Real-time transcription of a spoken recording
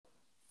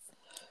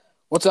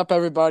What's up,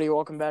 everybody?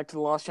 Welcome back to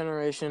The Lost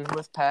Generation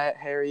with Pat,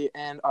 Harry,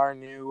 and our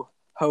new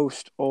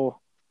host,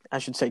 I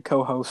should say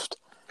co-host,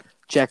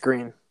 Jack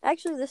Green.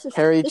 Actually, this is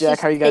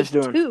Jack, how you guys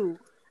doing? Two,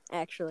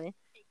 actually.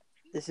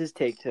 This is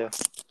take two.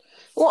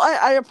 Well,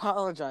 I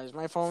apologize.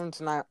 My phone's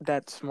not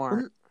that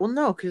smart. Well,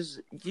 no, because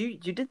you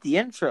did the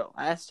intro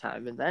last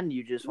time, and then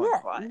you just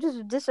went quiet. You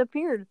just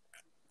disappeared.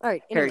 All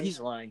right, Harry, anyways, he's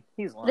lying.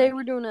 Today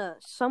we're doing a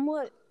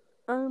somewhat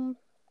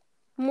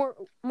more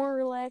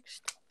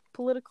relaxed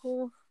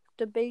political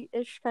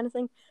debate-ish kind of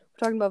thing. We're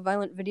talking about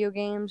violent video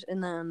games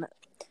and then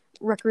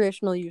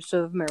recreational use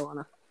of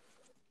marijuana.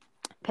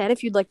 Pat,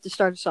 if you'd like to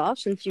start us off,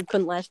 since you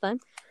couldn't last time.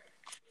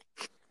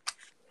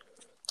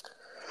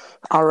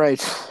 All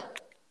right.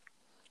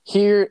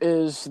 Here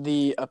is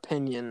the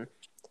opinion.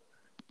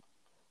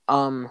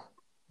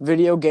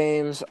 Video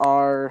games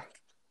are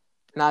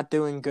not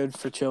doing good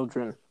for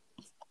children.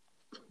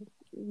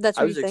 That's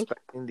what I was you think?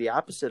 expecting the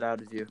opposite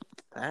out of you.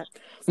 That?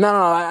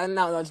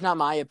 No, that's not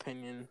my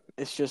opinion.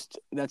 It's just,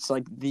 that's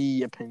like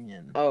the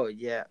opinion. Oh,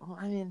 yeah. Well,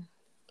 I mean,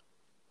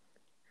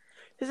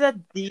 is that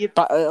the...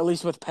 But, at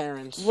least with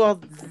parents.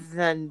 Well,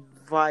 then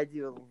why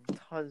do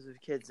tons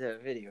of kids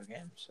have video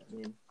games? I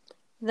mean...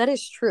 That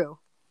is true.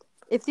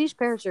 If these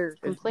parents are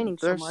complaining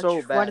so much,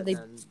 why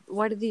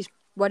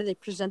do they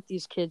present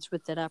these kids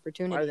with that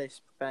opportunity? Why do they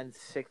spend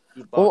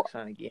 $60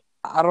 on a game?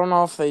 I don't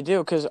know if they do,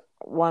 because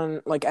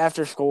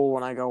after school,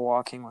 when I go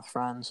walking with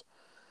friends,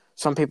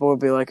 some people would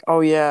be like,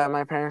 "Oh yeah,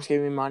 my parents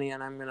gave me money,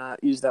 and I'm gonna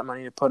use that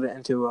money to put it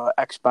into a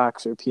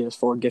Xbox or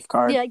PS4 gift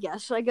card." Yeah,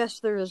 I guess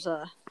there is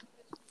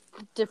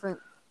different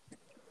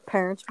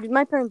parents.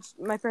 My parents,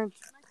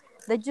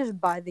 they just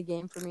buy the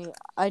game for me.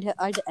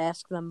 I'd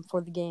ask them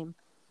for the game.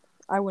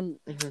 I wouldn't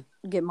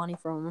get money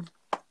from them.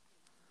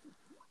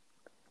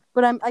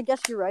 But I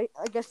guess you're right.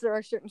 I guess there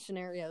are certain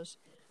scenarios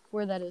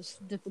where that is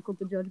difficult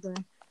to judge by.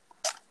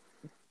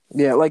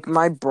 Yeah, like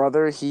my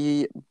brother,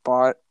 he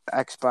bought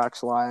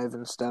Xbox Live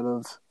instead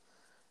of,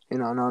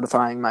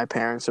 notifying my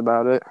parents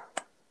about it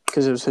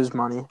because it was his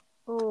money.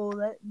 Oh,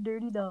 that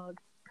dirty dog.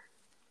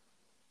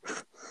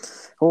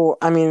 Well,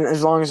 I mean,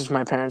 as long as it's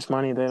my parents'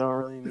 money, they don't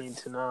really need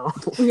to know.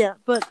 Yeah,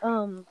 but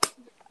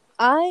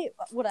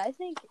what I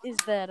think is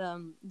that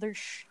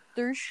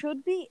there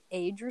should be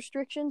age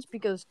restrictions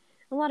because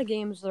in a lot of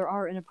games there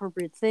are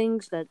inappropriate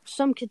things that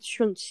some kids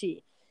shouldn't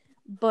see.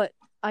 But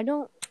I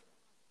don't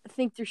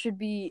think there should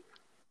be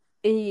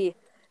a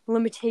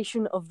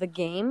limitation of the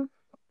game,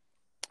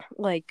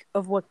 like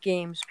of what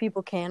games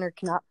people can or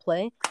cannot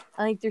play.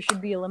 I think there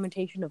should be a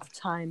limitation of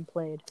time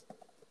played.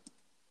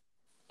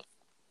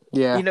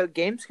 Yeah.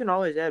 Games can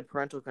always add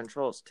parental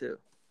controls too,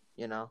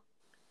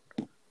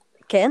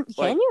 Can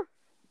you?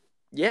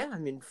 Yeah, I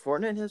mean,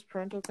 Fortnite has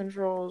parental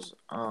controls.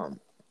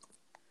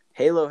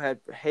 Halo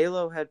had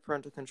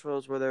parental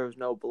controls where there was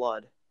no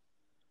blood.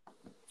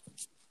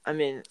 I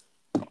mean,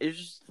 it's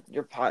just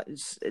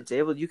it's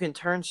able. You can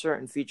turn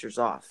certain features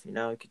off. You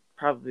could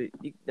probably.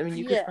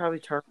 Could probably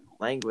turn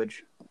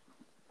language,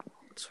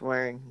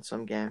 swearing in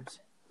some games.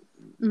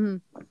 Mm-hmm.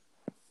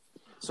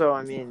 So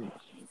I mean,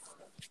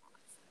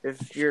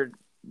 if your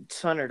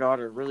son or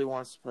daughter really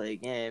wants to play a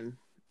game,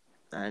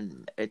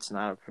 and it's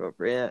not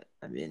appropriate,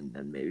 I mean,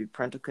 then maybe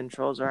parental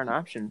controls are an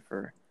option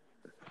for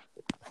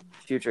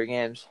future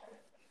games.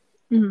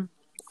 Mm-hmm.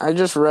 I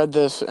just read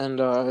this, and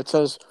it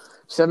says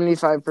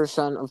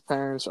 75% of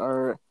parents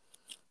are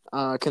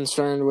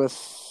concerned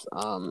with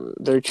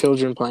their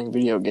children playing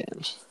video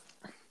games.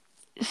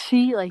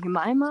 See, like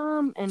my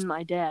mom and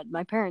my dad,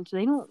 my parents,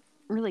 they don't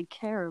really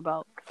care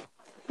about...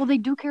 Well, they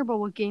do care about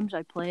what games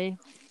I play,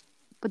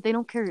 but they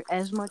don't care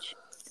as much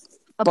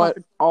about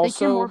also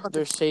they care more about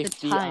their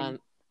safety the time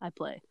I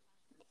play.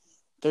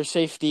 Their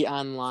safety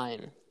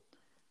online.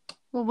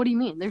 Well, what do you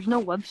mean? There's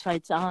no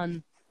websites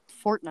on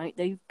Fortnite.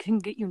 They can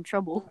get you in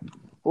trouble.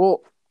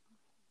 Well,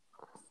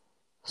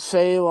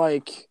 say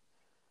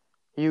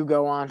you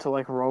go on to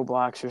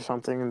Roblox or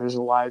something and there's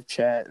a live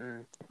chat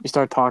and you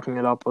start talking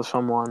it up with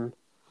someone,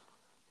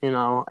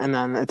 and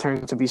then it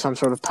turns to be some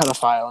sort of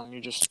pedophile and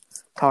you're just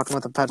talking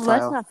with a pedophile. Well,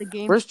 that's not the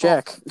game's Where's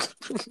Jack?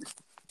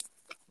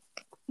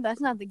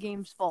 That's not the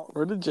game's fault.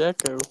 Where did Jack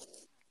go?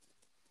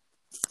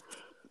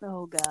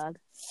 Oh, God.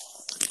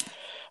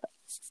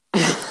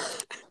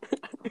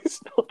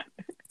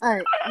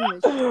 Alright,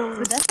 anyways.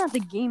 But that's not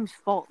the game's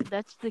fault.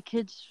 That's the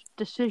kid's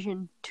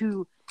decision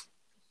to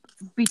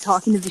be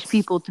talking to these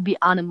people, to be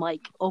on a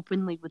mic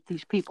openly with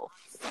these people.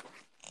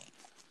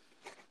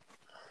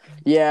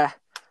 Yeah,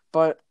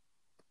 but,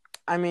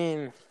 I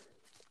mean...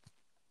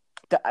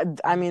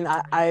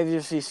 I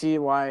obviously see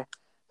why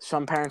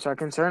some parents are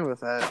concerned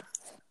with that.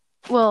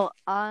 Well,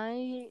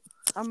 I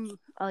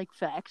like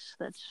facts.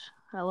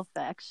 I love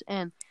facts.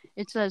 And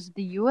it says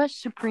the U.S.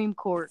 Supreme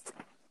Court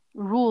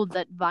ruled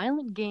that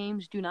violent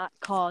games do not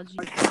cause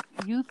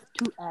youth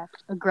to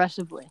act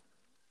aggressively.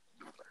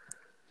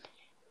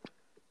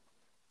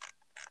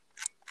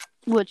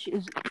 Which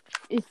is,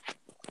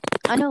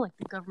 I know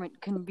the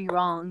government can be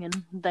wrong,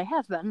 and they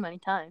have been many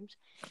times,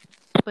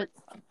 but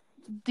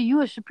the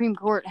U.S. Supreme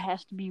Court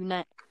has to be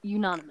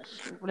unanimous,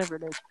 whatever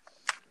it is.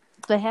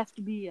 they have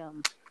to be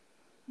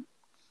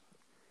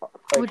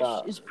Like, which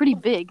is pretty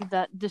big.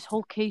 That this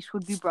whole case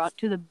would be brought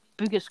to the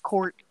biggest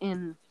court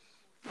in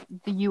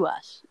the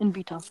U.S. and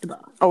be talked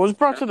about. Oh, it was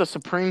brought to the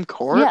Supreme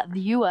Court? Yeah,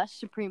 the U.S.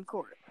 Supreme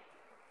Court.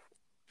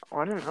 Oh,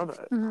 I didn't know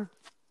that. Mm-hmm.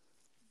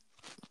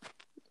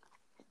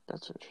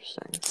 That's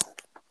interesting.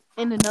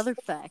 And another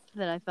fact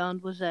that I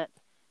found was that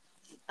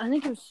I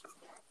think it was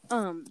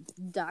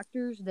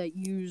doctors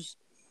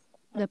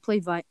that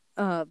play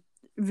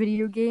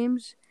video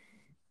games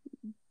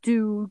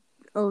do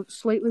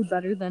slightly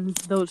better than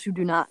those who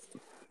do not.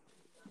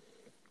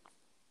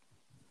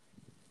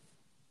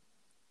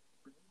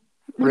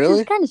 Which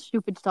Really? is kind of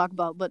stupid to talk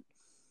about, but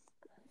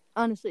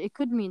honestly, it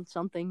could mean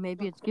something.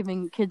 Maybe it's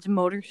giving kids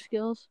motor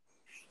skills.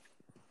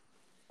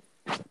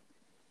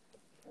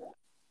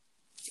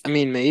 I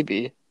mean,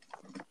 maybe.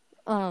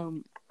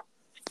 But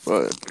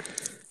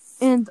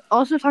And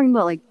also talking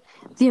about like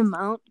the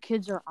amount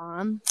kids are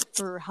on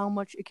for how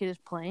much a kid is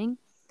playing.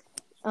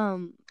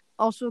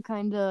 Also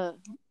kind of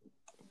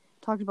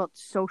talked about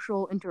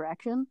social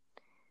interaction,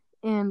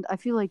 and I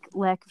feel like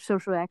lack of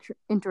social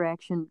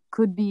interaction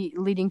could be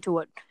leading to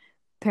what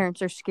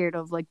parents are scared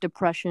of, like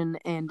depression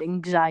and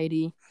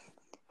anxiety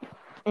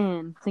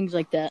and things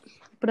like that.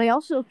 But I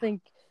also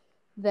think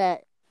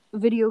that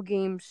video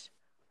games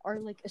are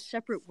like a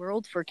separate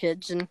world for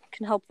kids and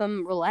can help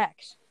them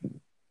relax.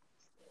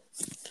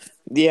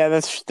 yeah,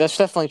 that's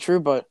definitely true.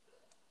 But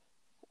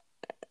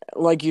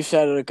like you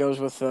said, it goes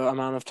with the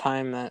amount of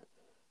time that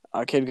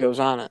a kid goes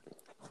on it.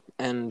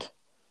 And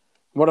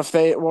what if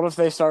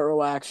they start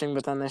relaxing,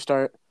 but then they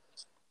start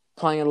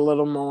playing it a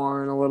little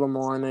more,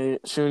 and they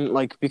soon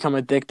like become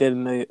addicted,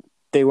 and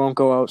they won't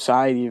go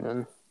outside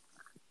even.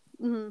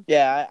 Mm-hmm.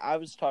 yeah, I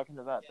was talking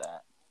about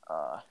that.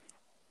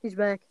 He's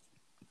back.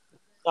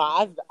 No,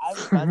 I've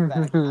been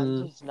back.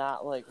 I'm just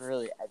not like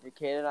really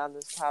educated on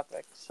this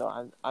topic,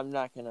 so I'm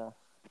not gonna.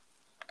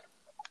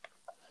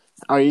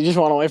 Oh, you just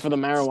want to wait for the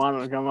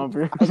marijuana to come up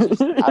here?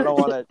 I don't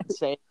want to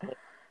say anything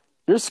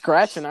You're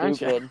scratching,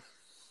 aren't you? stupid.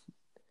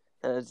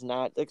 And it's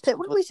not. It's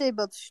What did we say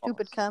about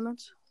stupid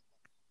comments?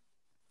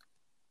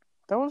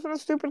 That wasn't a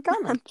stupid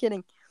I'm comment.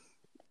 kidding.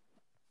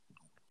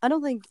 I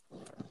don't think,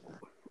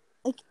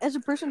 like, as a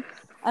person,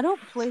 I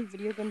don't play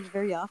video games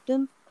very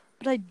often,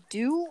 but I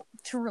do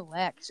to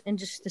relax and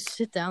just to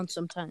sit down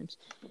sometimes.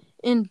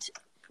 And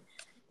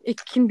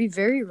it can be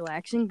very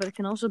relaxing, but it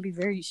can also be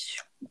very,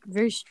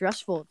 very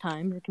stressful at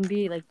times. It can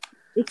be like,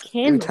 it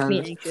can make me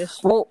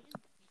anxious. Well,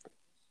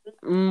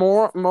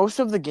 most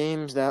of the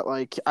games that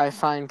like I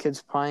find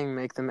kids playing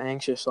make them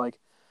anxious. Like,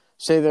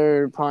 say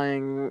they're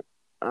playing.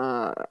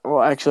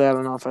 Well, actually, I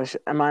don't know if I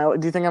should. Am I?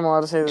 Do you think I'm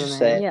allowed to say the Just name?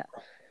 say it. Yeah.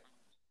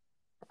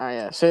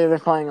 Yeah. Say they're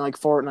playing like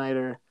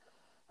Fortnite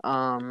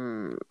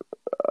or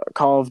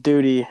Call of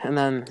Duty, and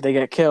then they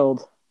get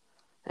killed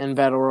in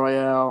Battle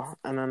Royale,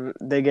 and then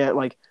they get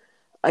like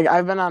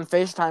I've been on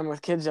FaceTime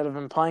with kids that have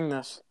been playing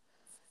this,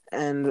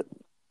 and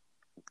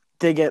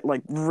they get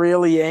like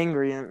really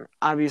angry, and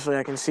obviously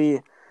I can see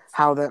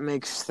how that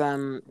makes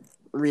them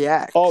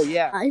react. Oh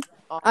yeah.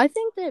 I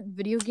think that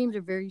video games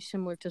are very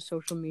similar to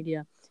social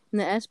media in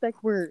the aspect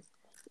where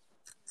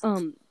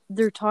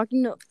they're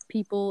talking to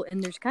people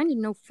and there's kind of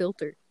no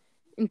filter,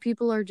 and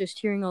people are just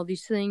hearing all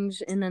these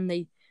things and then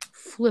they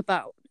flip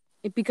out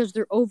because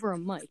they're over a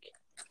mic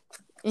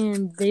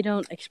and they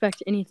don't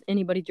expect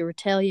anybody to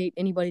retaliate,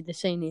 anybody to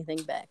say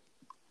anything back.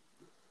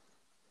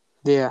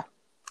 Yeah.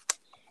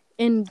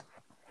 And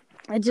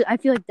I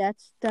feel like that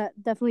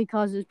definitely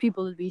causes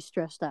people to be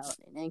stressed out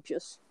and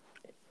anxious.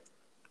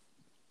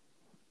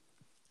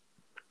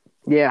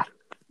 Yeah.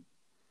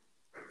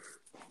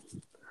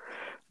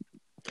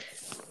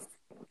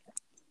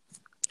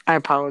 I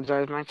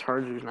apologize. My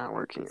charger's not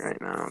working right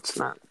now. It's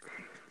not.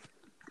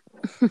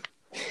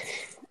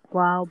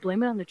 Wow,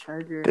 blame it on the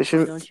charger,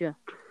 don't you?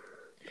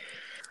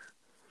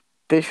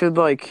 They should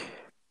like.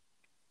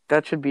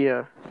 That should be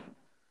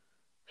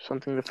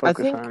something to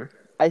focus on.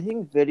 I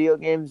think video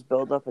games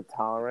build up a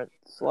tolerance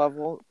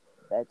level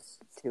that's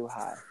too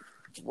high.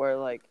 Where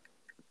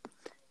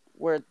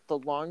the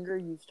longer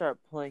you start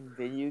playing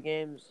video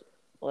games,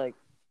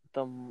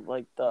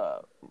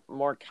 the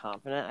more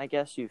confident I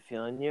guess you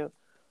feel in you.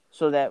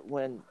 So that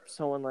when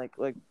someone like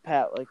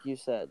Pat, like you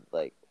said,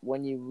 like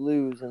when you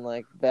lose in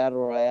like Battle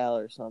Royale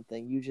or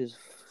something, you just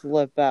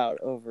flip out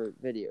over a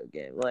video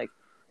game. Like,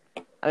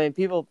 I mean,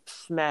 people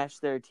smash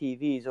their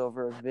TVs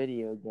over a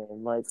video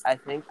game. Like, I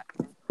think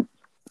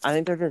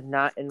they're just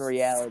not in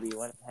reality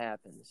when it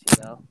happens,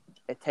 you know?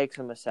 It takes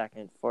them a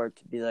second for it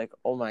to be like,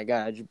 oh my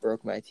god, I just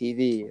broke my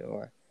TV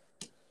or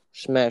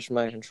smashed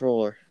my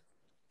controller.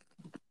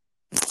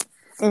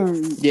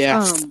 And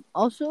yeah.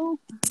 Also,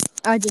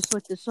 I just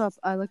looked this up.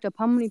 I looked up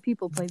how many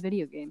people play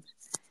video games,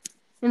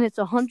 and it's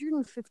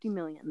 150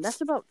 million.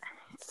 That's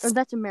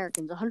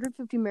Americans.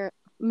 150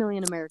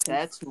 million Americans.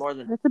 That's more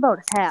than. That's about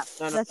half.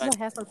 No, That's about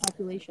half our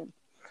population,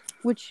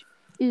 which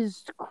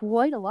is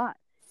quite a lot.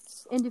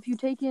 And if you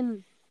take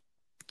in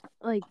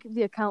like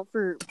the account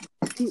for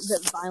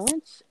the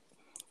violence,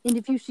 And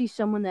if you see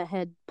someone that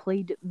had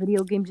played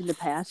video games in the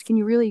past, can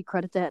you really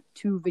credit that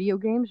to video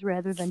games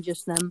rather than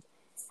just them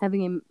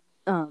having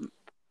a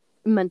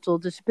mental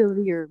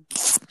disability or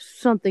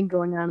something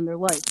going on in their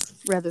life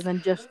rather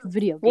than just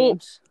video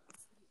games?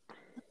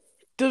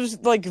 Does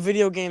like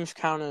video games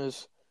count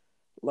as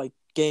like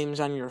games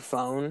on your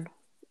phone?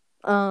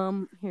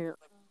 Here.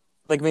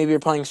 Like maybe you're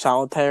playing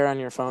solitaire on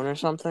your phone or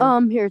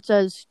something? Here it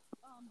says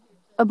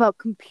about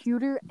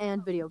computer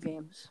and video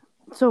games.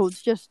 So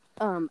it's just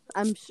I'm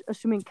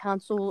assuming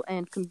console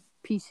and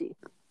PC.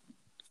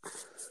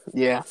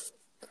 Yeah.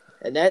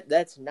 And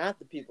that's not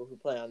the people who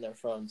play on their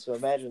phones. So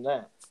imagine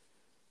that.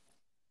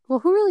 Well,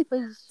 who really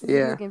plays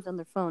video games on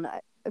their phone?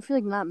 I feel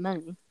like not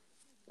many.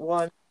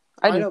 Well,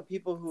 I know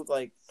people who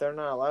like they're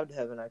not allowed to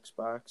have an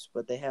Xbox,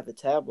 but they have a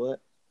tablet.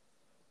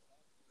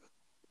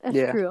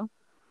 That's true.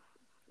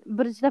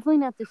 But it's definitely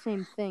not the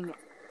same thing.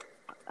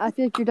 I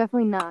feel like you're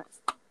definitely not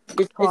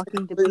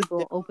talking to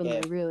people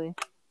openly, really.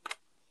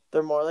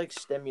 They're more like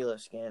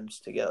stimulus games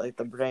to get like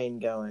the brain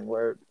going,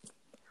 where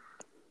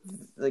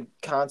the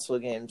console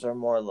games are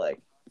more like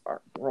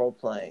role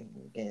playing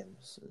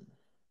games.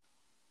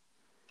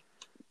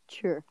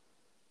 Sure.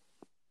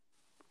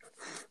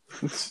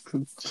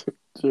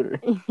 Sure.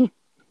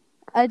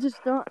 I just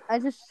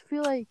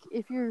feel like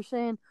if you're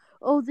saying,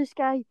 oh, this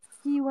guy,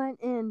 he went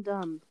and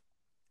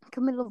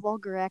committed a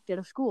vulgar act at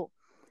a school,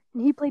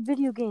 and he played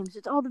video games.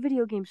 It's all the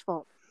video games'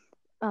 fault.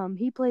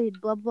 He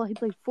played blah blah. He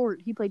played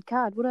Fort. He played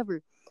COD.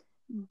 Whatever.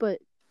 But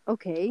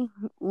okay,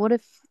 what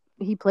if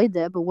he played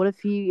that? But what if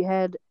he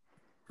had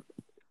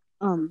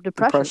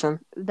depression?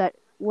 That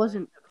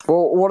wasn't.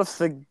 Well, what if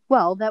the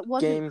that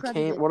wasn't game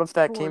came? What if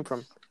that came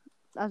from?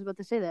 I was about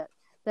to say that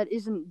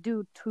isn't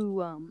due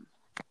to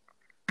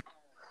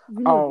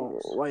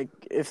like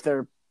if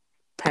their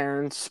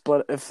parents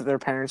split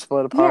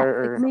apart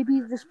or maybe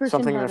this person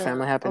something in their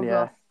family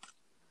happened.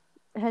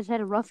 Has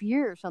had a rough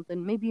year or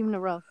something. Maybe even a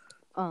rough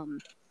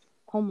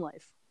home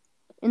life,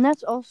 and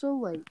that's also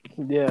like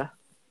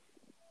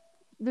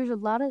there's a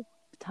lot of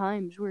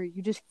times where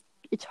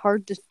it's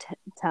hard to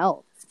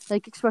tell,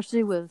 like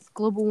especially with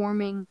global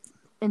warming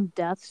and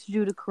deaths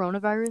due to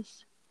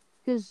coronavirus,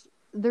 because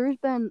there's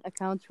been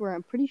accounts where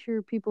I'm pretty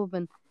sure people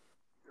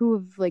who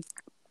have like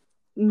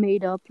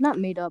not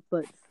made up,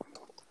 but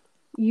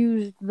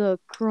used the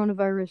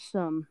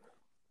coronavirus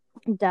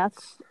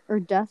deaths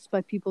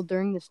by people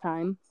during this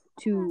time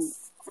to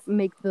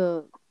make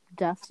the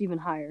deaths even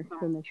higher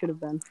than they should have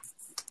been.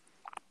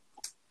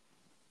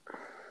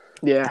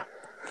 Yeah.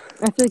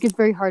 I feel like it's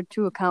very hard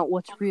to account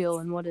what's real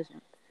and what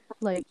isn't.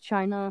 Like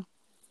China,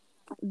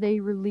 they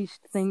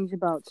released things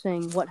about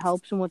saying what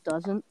helps and what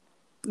doesn't.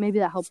 Maybe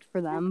that helped for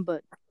them,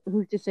 but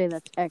who's to say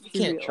that's actually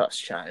real? You can't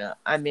trust China.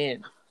 I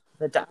mean,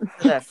 the doctor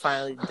that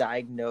finally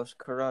diagnosed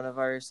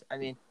coronavirus, I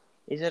mean,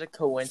 is it a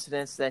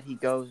coincidence that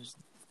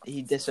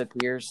he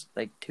disappears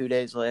like 2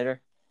 days later?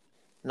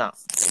 No,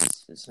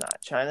 it's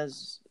not.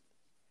 China's,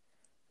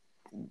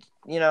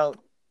 Barack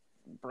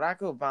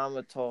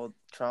Obama told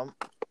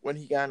Trump when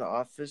he got into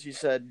office, he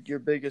said, your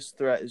biggest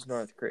threat is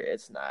North Korea.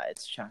 It's not.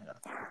 It's China.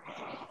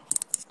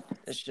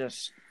 It's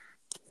just,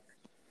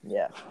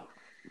 yeah.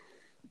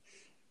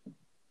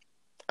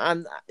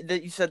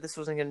 You said this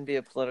wasn't going to be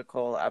a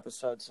political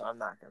episode, so I'm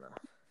not going to.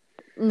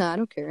 No, I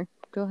don't care.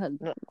 Go ahead.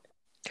 No.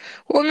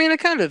 Well, I mean, it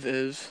kind of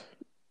is.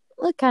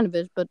 Well, it kind of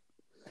is, but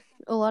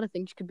a lot of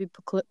things could be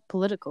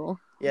political.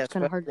 Yeah, it's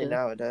kind of hard to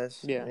nowadays.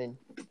 Yeah. I mean,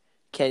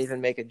 can't even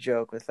make a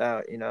joke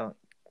without,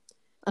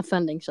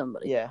 offending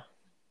somebody. Yeah.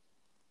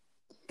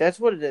 That's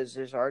what it is.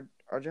 Our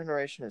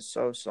generation is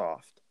so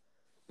soft.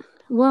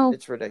 Well,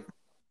 it's ridiculous.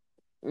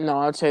 No,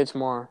 I'd say it's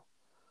more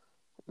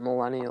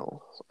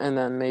millennials, and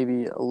then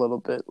maybe a little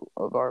bit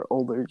of our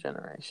older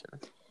generation.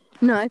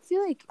 No, I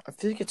feel like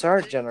it's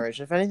our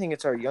generation. If anything,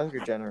 it's our younger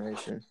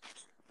generation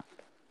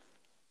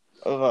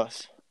of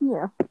us.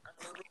 Yeah.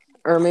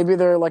 Or maybe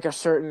they're like a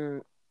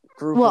certain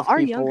group of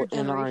people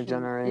in our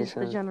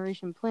generation. Is the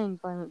generation playing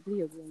violent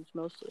video games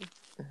mostly.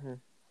 Mm-hmm.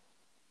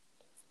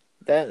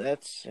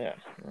 That's I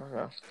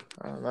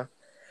don't know.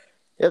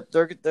 Yep,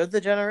 they're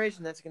the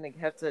generation that's gonna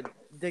have to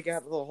dig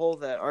out the hole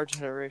that our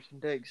generation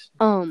digs.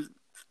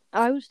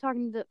 I was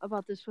talking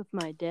about this with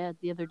my dad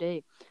the other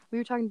day. We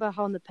were talking about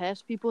how in the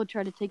past people would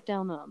try to take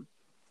down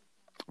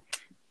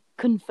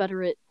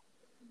Confederate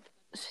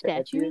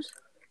statues,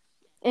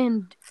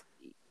 and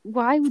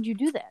why would you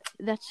do that?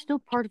 That's still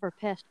part of our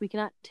past. We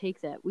cannot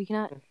take that. We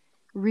cannot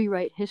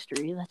rewrite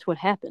history. That's what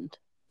happened.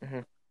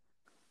 Mm-hmm.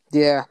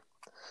 Yeah.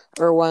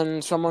 Or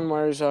when someone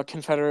wears a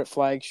Confederate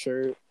flag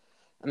shirt,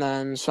 and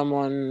then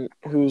someone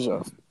who's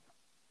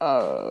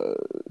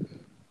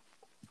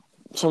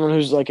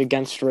like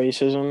against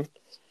racism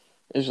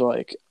is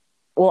like,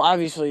 well,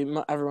 obviously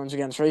everyone's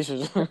against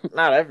racism.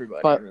 Not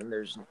everybody. But, I mean,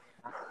 there's.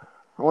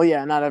 Well,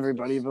 yeah, not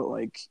everybody, but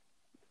like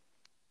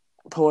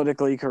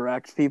politically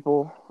correct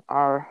people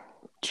are.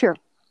 Sure.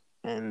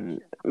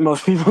 And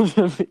most people,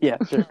 yeah,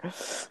 sure.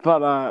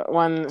 But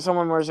when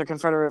someone wears a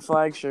Confederate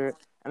flag shirt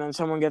and then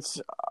someone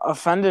gets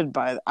offended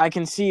by it, I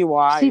can see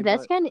why. See,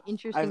 that's kind of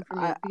interesting for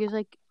me because,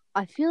 like,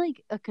 I feel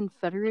like a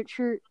Confederate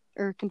shirt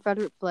or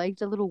Confederate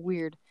flag's a little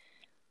weird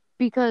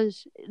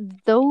because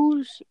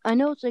those I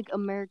know it's like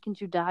Americans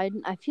who died,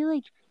 and I feel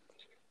like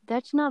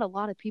that's not a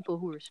lot of people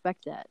who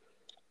respect that.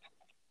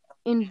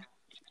 And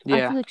I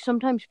Yeah, feel like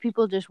sometimes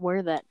people just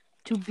wear that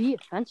to be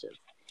offensive.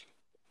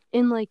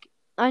 And like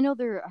I know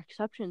there are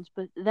exceptions,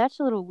 but that's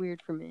a little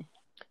weird for me.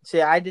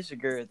 See, I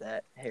disagree with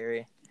that,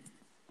 Harry.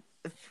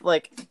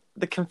 Like,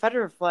 the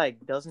Confederate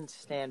flag doesn't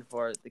stand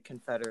for the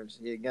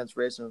Confederacy against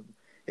racism.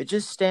 It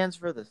just stands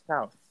for the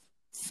South.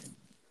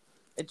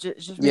 It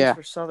just means yeah,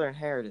 for Southern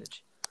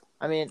heritage.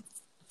 I mean,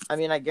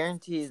 I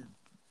guarantee,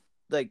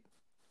 like,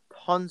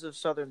 tons of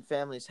Southern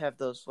families have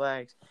those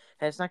flags,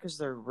 and it's not because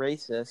they're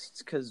racist,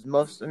 because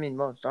most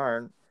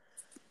aren't.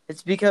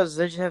 It's because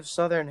they just have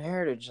Southern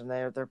heritage, and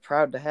they're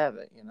proud to have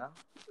it. You know.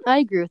 I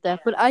agree with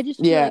that, but I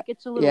just feel yeah, like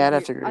it's a little yeah. I'd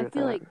have weird. to agree I with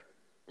feel that. like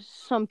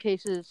some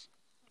cases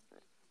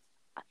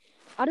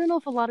I don't know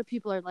if a lot of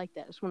people are like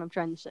that. Is what I'm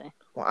trying to say.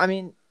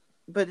 Well,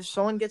 but if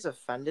someone gets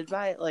offended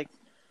by it, like,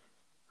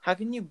 how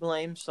can you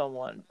blame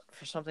someone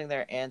for something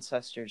their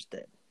ancestors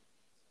did?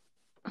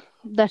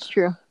 That's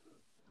true.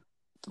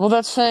 Well,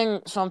 that's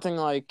saying something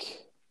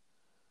like,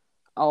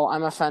 "Oh,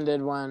 I'm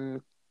offended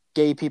when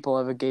gay people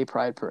have a gay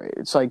pride parade."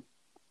 It's like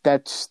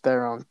that's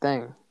their own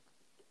thing.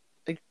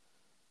 Like,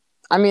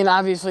 I mean,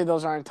 obviously,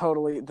 those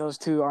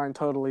two aren't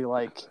totally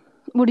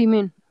What do you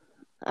mean?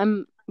 I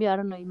don't know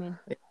what you mean.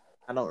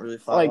 I don't really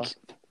follow. like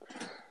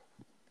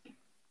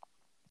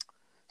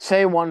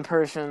say one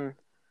person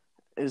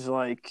is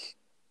like,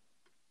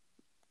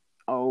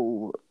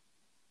 oh,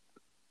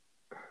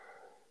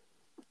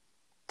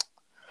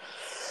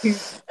 You,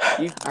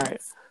 all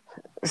right.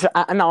 So,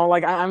 no,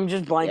 like I'm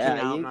just blanking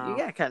yeah, out you now.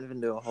 got kind of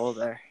into a hole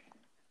there.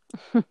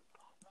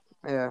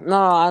 Yeah,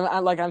 no,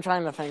 I'm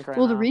trying to think right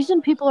Well, the now,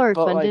 reason people are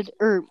but like, offended,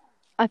 or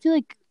I feel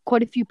like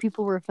quite a few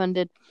people were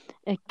offended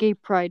at gay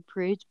pride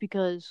parades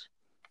because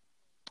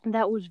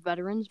that was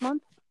Veterans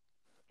Month,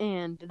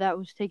 and that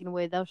was taken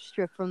away. That was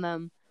stripped from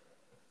them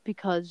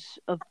because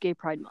of Gay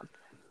Pride Month.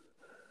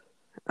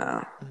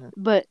 uh,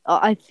 But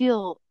I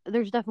feel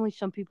there's definitely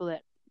some people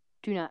that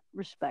do not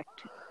respect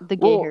the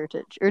gay well,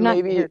 heritage, or not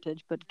maybe,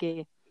 heritage, but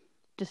gay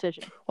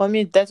decision. Well,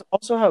 that's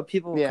also how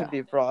people could yeah,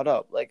 be brought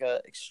up, like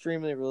a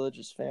extremely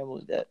religious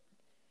family that,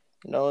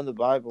 in the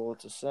Bible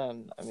it's a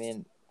sin.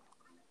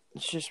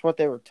 It's just what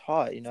they were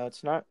taught.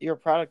 It's not you're a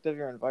product of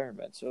your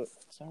environment, so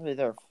it's not really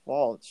their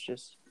fault. It's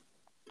just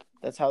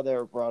that's how they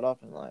were brought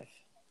up in life.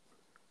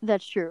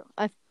 That's true.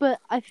 But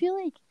I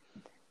feel like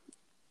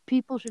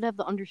people should have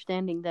the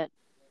understanding that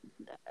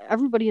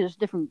everybody has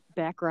different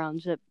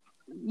backgrounds. That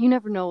you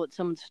never know what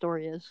someone's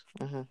story is.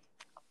 Mm-hmm.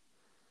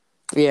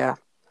 yeah,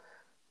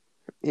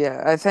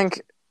 yeah. I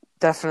think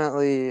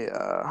definitely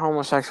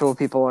homosexual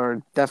people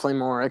are definitely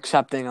more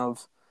accepting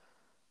of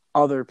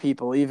other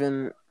people,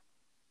 even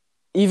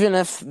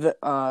if the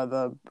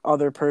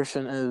other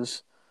person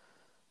is,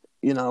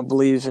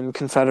 believes in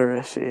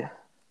Confederacy.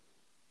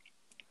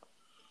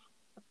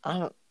 I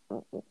don't.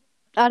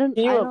 I don't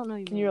know what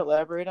you Can you mean.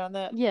 elaborate on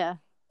that? Yeah.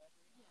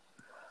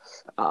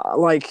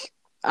 Like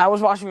I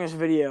was watching this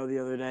video the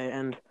other day,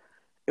 and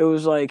it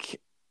was like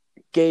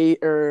gay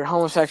or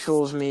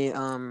homosexuals meet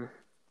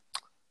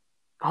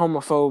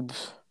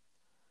homophobes,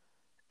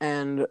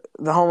 and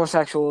the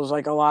homosexual is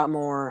like a lot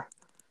more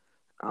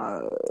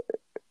uh,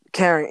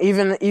 caring.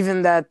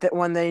 Even that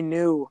when they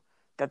knew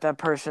that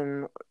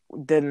person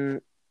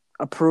didn't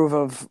approve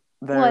of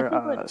Well, I their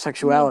think what me and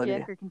sexuality.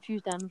 Jack are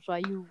confused on is why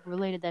you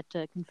related that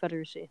to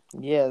Confederacy.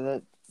 Yeah,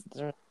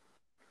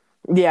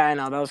 Yeah, I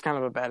know that was kind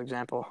of a bad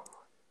example,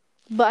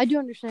 But I do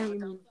understand what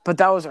you mean. but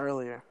that was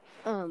earlier.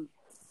 Um,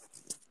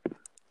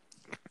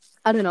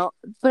 I don't know,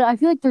 but I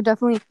feel like there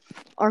definitely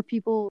are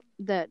people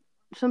that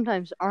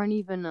sometimes aren't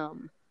even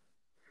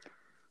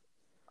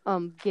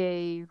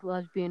gay,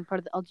 lesbian, part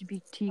of the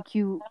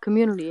LGBTQ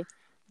community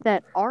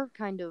that are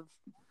kind of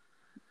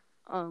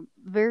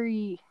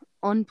very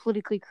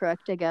unpolitically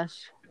correct, I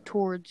guess,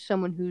 towards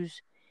someone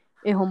who's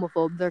a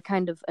homophobe. They're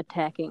kind of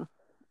attacking,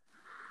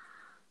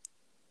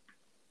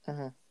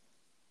 mm-hmm.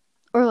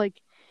 or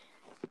like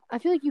I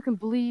feel like you can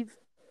believe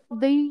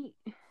they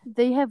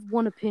they have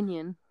one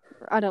opinion.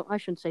 I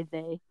shouldn't say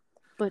they,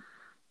 but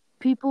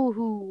people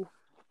who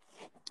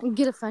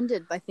get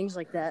offended by things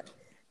like that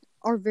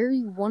are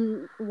very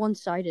one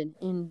sided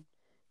and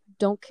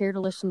don't care to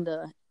listen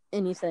to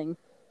anything.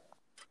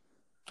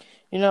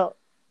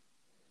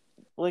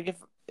 Like,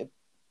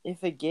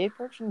 if a gay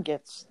person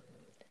gets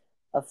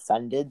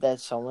offended that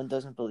someone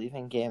doesn't believe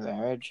in gay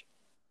marriage,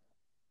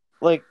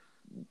 like,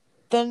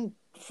 then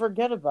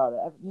forget about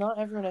it. Not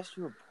everyone has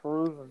to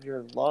approve of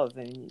your love,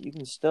 and you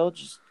can still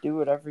just do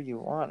whatever you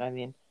want. I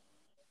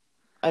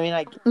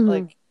Mm-hmm.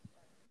 like,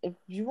 if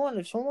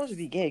someone wants to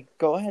be gay,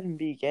 go ahead and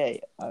be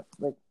gay.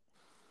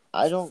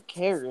 I don't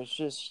care. It's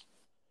just,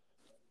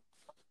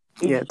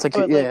 Yeah, it's like,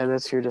 but like, yeah,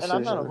 that's your and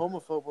I'm not a decision.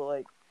 homophobe, but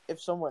like, if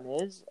someone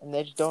is and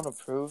they just don't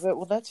approve it,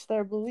 well, that's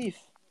their belief.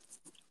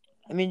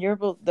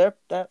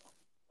 That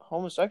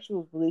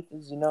homosexual's belief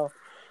is,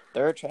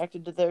 they're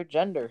attracted to their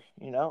gender.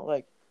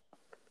 Like,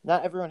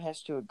 Not everyone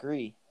has to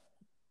agree.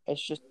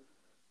 It's just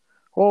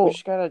we Well,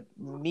 just gotta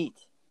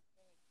meet.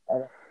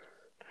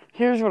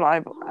 here's what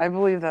I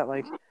believe that,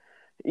 like,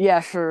 yeah,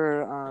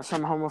 sure,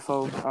 some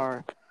homophobes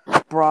are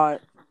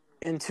brought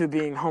into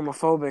being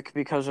homophobic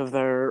because of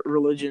their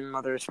religion,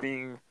 whether it's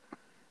being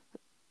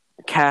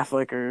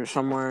Catholic or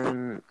somewhere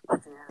in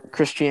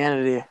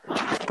Christianity.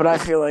 But I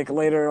feel like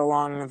later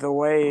along the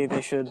way,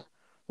 they should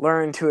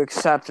learn to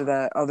accept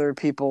that other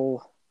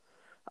people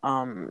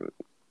um,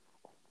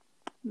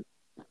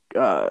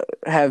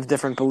 have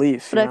different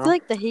beliefs. But You I feel know?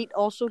 like the hate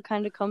also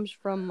kind of comes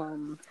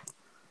from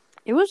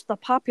it was the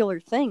popular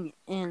thing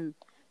in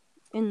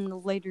the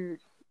later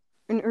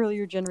in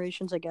earlier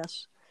generations, I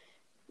guess.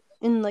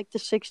 In like the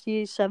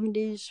 60s,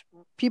 70s,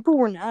 people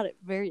were not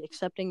very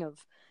accepting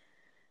of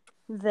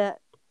that,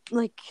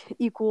 like,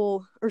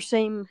 equal or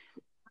same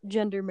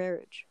gender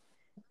marriage.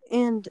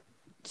 And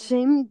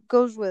same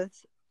goes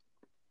with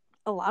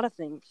a lot of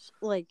things.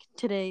 Like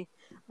today,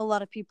 a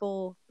lot of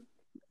people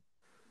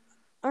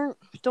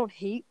don't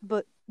hate,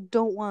 but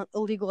don't want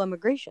illegal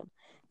immigration.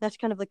 That's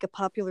kind of like a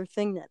popular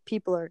thing that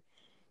people are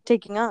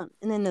taking on.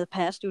 And then in the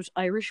past, it was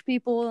Irish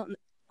people,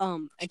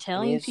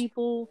 Italian Chinese,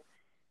 people,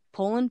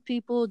 Poland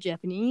people,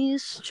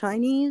 Japanese, yeah,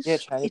 Chinese.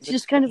 Chinese It's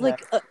just kind of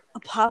Exclusion like Act. a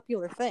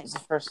popular thing. It's the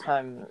first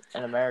time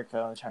in America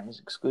on the Chinese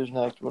Exclusion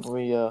Act when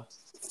we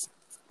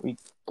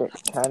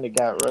kind of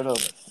got rid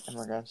of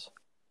immigrants.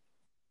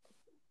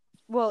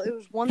 Well, it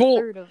was one Well,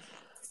 third of,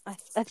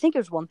 I think it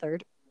was one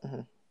third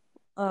Mhm.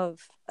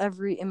 of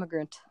every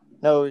immigrant.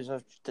 No, it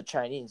was the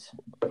Chinese.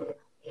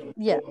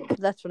 Yeah,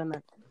 that's what I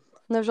meant.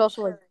 And there's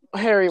also like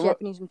Harry,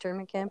 Japanese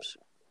internment camps.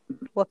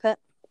 What, pet?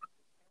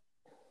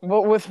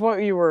 with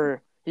what you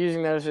were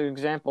using that as an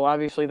example,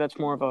 obviously that's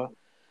more of a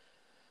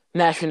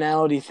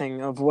nationality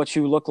thing of what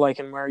you look like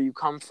and where you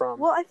come from.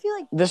 Well, I feel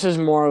like, This is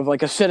more of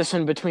like a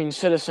citizen between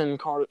citizen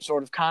sort of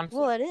well,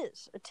 conflict. it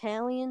is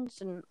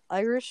Italians and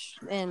Irish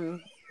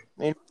and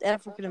I mean,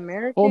 African Well,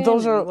 American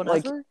those and are like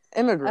whatever.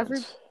 Every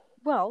immigrants.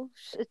 well,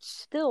 it's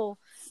still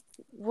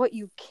what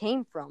you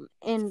came from,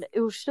 and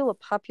it was still a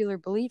popular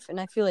belief. And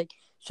I feel like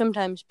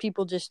sometimes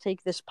people just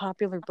take this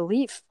popular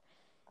belief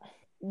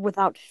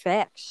without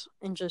facts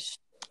and just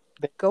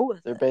go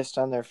with they're it. based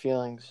on their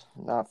feelings,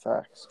 not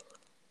facts.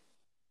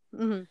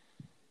 Mm-hmm.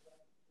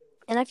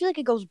 And I feel like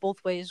it goes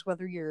both ways,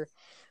 whether you're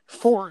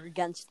for or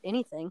against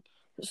anything.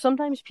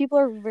 Sometimes people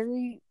are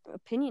very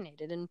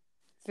opinionated and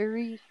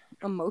very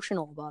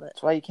emotional about it.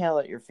 That's why you can't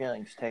let your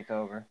feelings take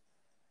over.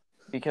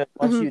 Because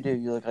once Mm-hmm. you do,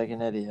 you look like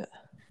an idiot.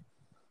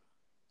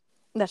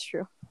 That's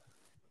true.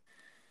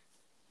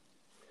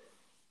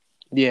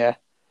 Yeah.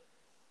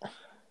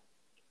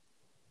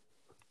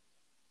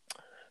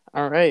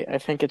 All right. I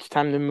think it's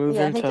time to move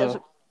Yeah, I think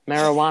into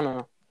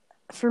marijuana.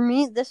 for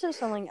me, this is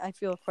something I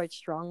feel quite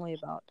strongly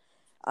about.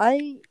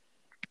 I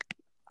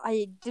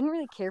didn't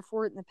really care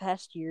for it in the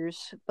past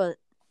years, but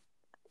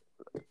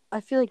I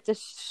feel like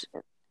this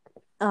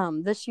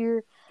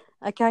year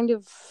I kind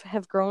of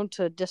have grown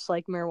to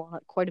dislike marijuana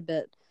quite a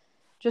bit,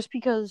 just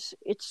because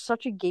it's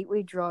such a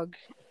gateway drug,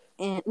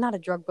 and not a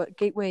drug, but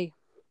gateway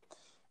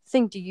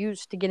thing to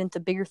use to get into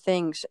bigger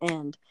things,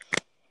 and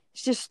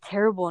it's just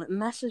terrible and it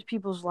messes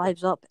people's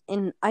lives up.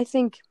 And I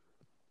think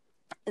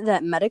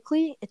that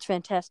medically it's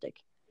fantastic,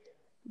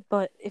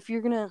 but if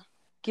you're gonna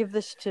give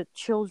this to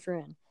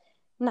children,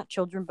 not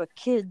children, but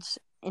kids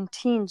and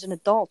teens and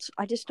adults,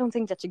 I just don't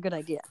think that's a good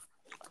idea.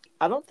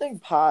 I don't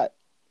think pot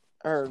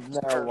or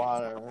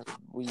marijuana or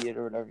weed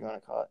or whatever you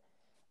want to call it,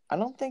 I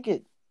don't think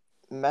it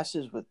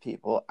messes with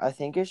people. I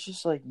think it's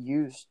just like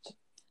used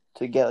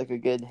to get like a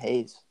good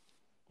haze.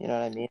 You know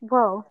what I mean?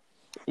 Well,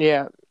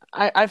 Yeah.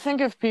 I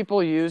think if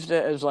people used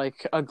it as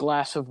like a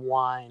glass of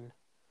wine,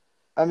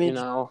 I you mean,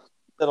 just know,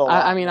 did a I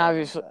lot mean, more than a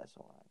obviously, glass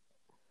of wine.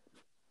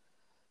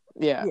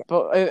 yeah. yeah.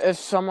 But if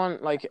someone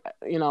like,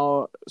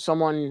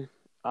 someone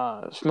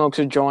smokes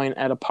a joint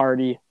at a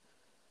party,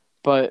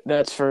 but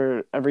that's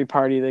for every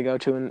party they go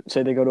to, and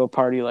say they go to a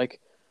party like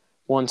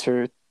once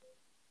or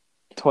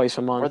twice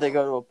a Or month. they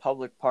go to a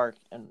public park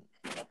and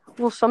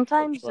Well,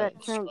 sometimes like,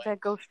 that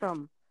goes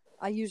from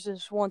I use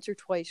this once or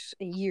twice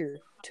a year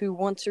to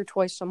once or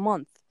twice a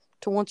month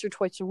to once or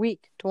twice a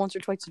week to once or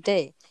twice a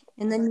day,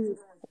 and then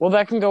Well,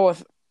 that can go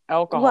with well, I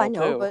alcohol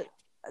know, too. but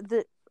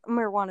the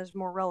marijuana is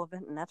more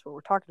relevant, and that's what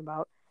we're talking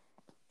about.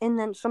 And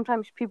then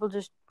sometimes people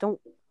just don't.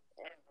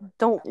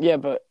 Yeah,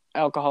 but I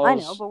know,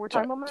 alcohol's but we're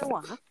sorry. talking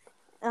about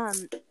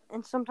marijuana.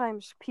 And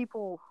sometimes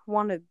people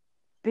want a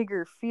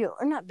bigger feel,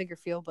 or not bigger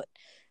feel, but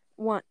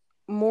want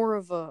more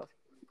of a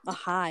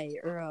high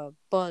or a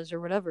buzz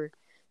or whatever.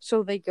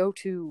 So they go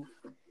to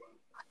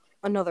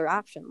another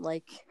option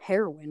like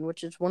heroin,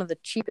 which is one of the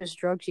cheapest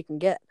drugs you can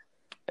get.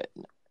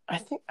 I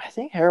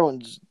think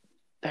heroin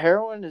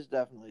is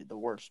definitely the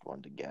worst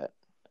one to get.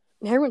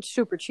 Heroin's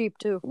super cheap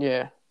too.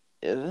 Yeah,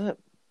 Isn't it?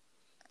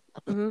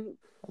 Mm-hmm.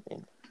 I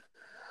mean,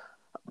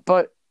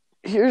 but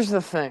here's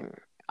the thing.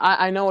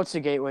 I know it's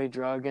a gateway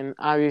drug, and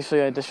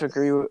obviously I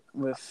disagree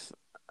with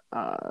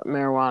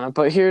marijuana.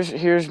 But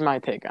here's my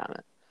take on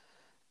it.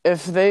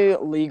 If they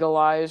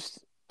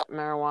legalized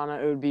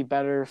marijuana, it would be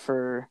better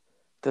for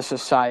the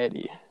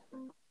society I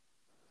don't.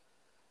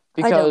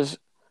 because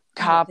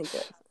I don't think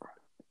that.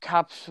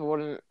 cops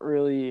wouldn't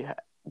really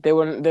they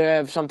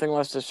have something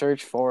less to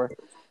search for,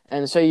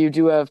 and say you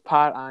do have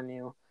pot on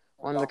you.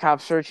 When the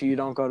cops search you, you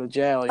don't go to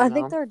jail. You I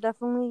think know. there are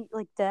definitely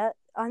like that.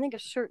 I think a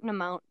certain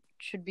amount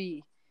should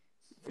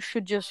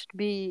just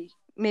be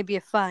maybe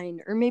a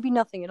fine or maybe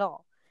nothing at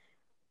all.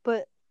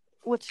 But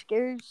what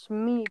scares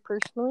me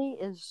personally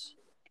is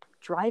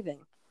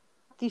driving.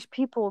 These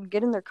people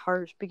get in their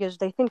cars because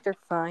they think they're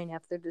fine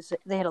after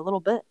they had a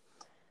little bit.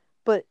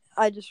 But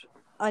I just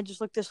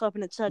looked this up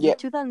and it said Yeah, in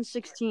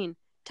 2016,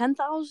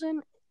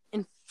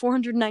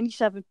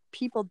 10,497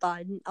 people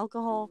died in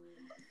alcohol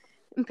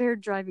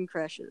impaired driving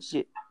crashes.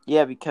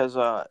 yeah, because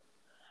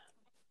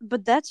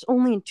But that's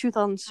only in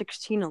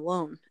 2016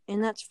 alone,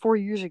 and that's 4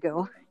 years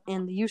ago.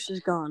 And the use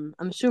is gone.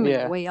 I'm assuming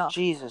Yeah. way up.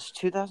 Jesus,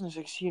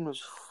 2016 was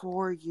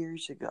 4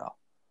 years ago.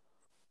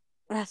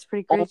 That's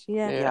pretty Oh crazy.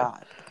 Yeah. Yeah.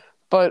 God.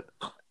 But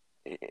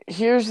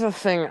here's the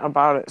thing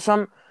about it.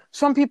 Some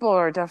people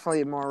are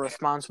definitely more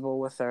responsible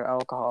with their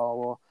alcohol.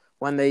 Well,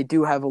 when they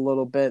do have a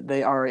little bit,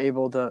 they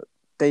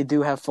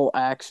do have full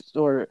access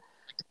or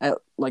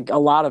like a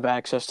lot of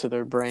access to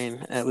their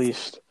brain at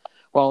least.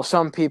 While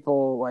some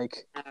people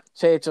like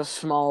say it's a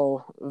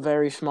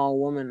very small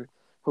woman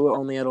who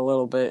only had a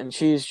little bit and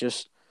she's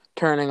just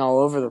turning all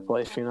over the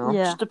place, you know?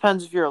 Yeah. Just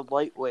depends if you're a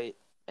lightweight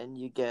and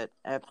you get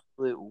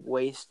absolute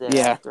wasted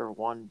Yeah. after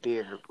one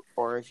beer,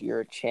 or if you're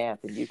a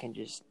champ and you can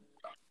just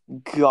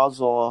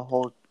guzzle a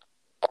whole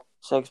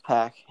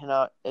 6-pack.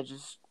 It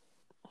just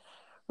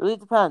really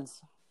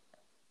depends.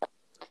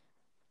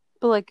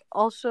 But like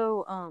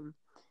also,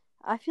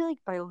 I feel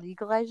like by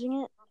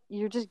legalizing it,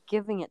 you're just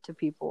giving it to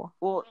people.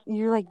 Well,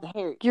 You're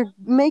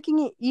making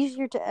it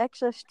easier to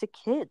access to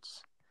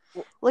kids.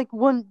 Well, like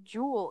when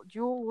Juul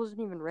wasn't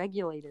even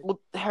regulated.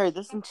 Harry,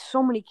 and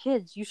so many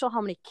kids. You saw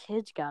how many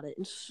kids got it,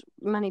 and so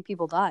many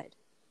people died.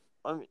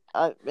 Harry,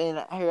 I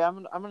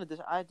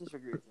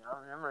disagree with you.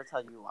 I'm gonna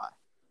tell you why.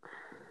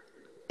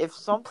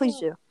 Please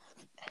do.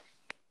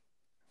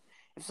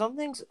 If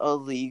something's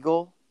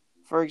illegal,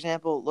 for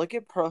example, look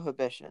at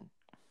prohibition.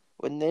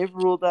 When they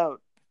ruled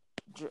out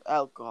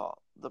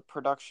alcohol, the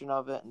production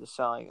of it and the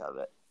selling of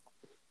it,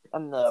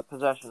 and the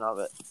possession of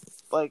it,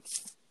 like,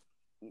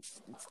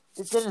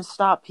 it didn't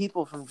stop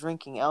people from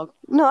drinking alcohol.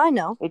 No, I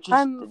know. It just,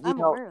 I'm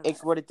aware of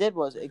that. what it did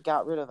was it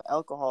got rid of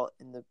alcohol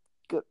in the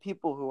good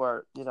people who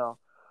are,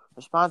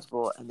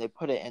 responsible, and they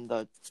put it in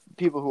the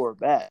people who are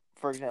bad.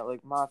 For example,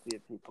 like mafia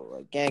people,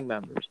 like gang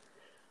members,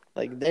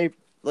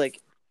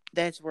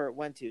 that's where it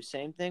went to.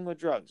 Same thing with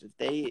drugs. If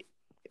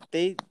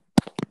they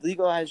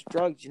legalize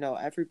drugs,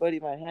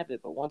 everybody might have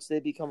it, but once they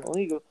become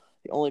illegal,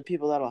 the only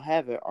people that'll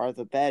have it are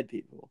the bad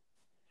people.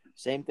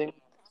 Same thing.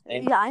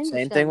 Yeah, I Same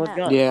thing understand with that.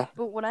 guns. Yeah.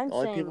 But what I'm The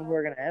only saying, people who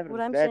are gonna have it what are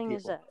the I'm bad saying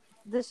is people.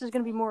 that this is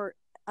going to be more.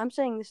 I'm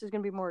saying this is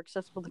going to be more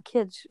accessible to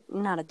kids,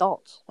 not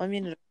adults. I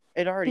mean,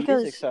 it already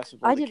Because is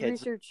accessible I to did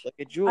kids. research. Look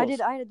at Jules.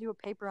 I had to do a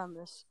paper on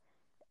this.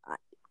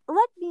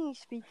 Let me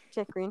speak,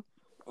 Jack Green.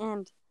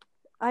 And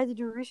I had to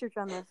do research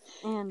on this.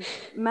 And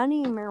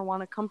many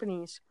marijuana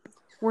companies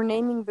were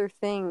naming their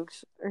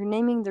things or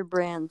naming their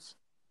brands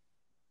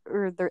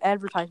or their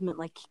advertisement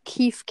like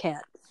Keef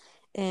Cat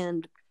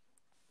and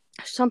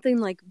something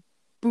like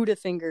Buddha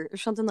Finger or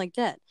something like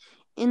that.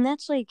 And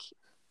that's like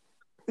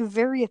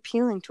very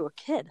appealing to a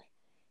kid.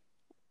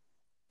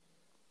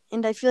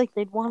 And I feel like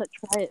they'd want to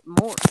try it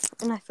more.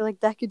 And I feel like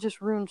that could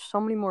just ruin so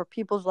many more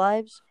people's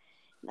lives.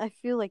 I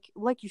feel like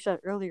you said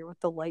earlier with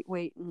the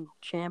lightweight and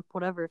champ,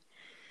 whatever,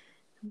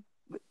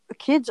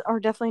 kids are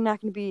definitely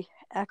not going to be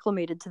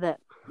acclimated to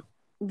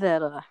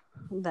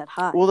that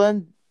high. Well,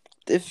 then,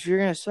 if you're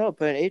gonna sell it,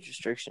 put an age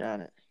restriction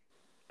on it.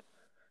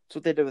 That's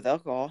what they did with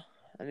alcohol.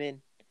 I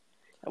mean,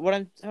 what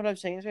I'm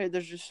saying is,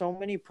 there's just so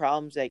many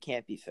problems that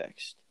can't be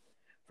fixed.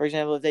 For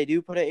example, if they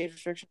do put an age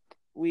restriction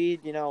on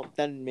weed,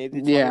 then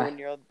maybe the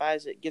 21-year-old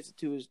buys it, gives it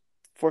to his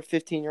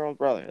 15-year-old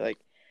brother. Like,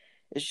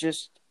 it's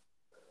just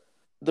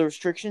the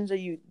restrictions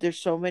there's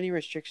so many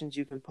restrictions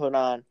you can put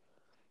on,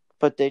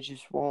 but they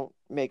just won't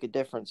make a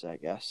difference, I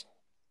guess.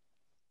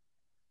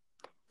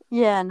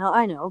 Yeah, no,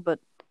 I know, but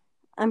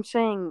I'm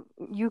saying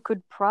you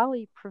could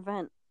probably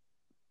prevent.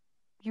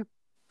 You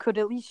could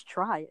at least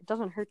try. It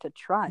doesn't hurt to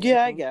try.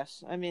 Yeah, I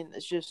guess. I mean,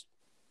 it's just.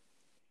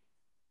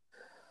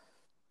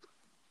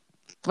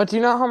 But do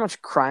you know how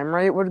much crime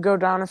rate would go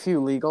down if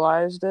you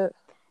legalized it?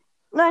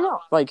 No, I know.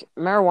 Like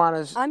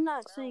marijuana's. I'm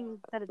not saying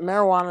that it's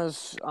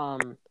marijuana's.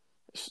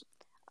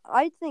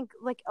 I think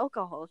like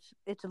alcohol,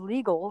 it's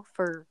illegal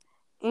for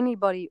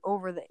anybody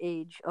over the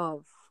age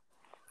of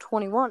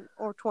 21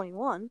 or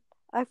 21.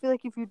 I feel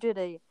like if you did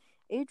a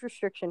age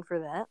restriction for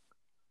that,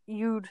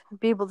 you'd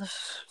be able to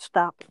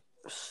stop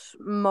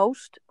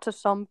most to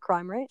some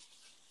crime rate,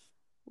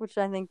 which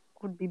I think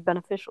would be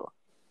beneficial.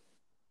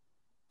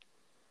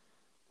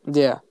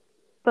 Yeah.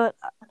 But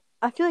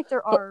I feel like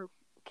there are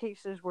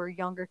cases where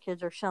younger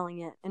kids are selling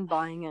it and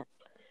buying it.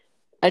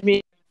 I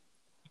mean,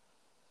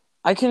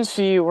 I can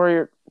see where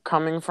you're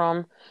coming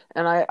from,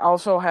 and I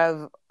also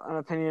have an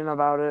opinion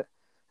about it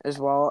as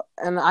well,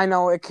 and I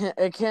know it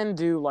can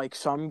do like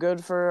some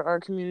good for our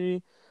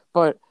community,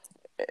 but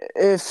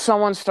if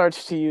someone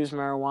starts to use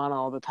marijuana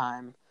all the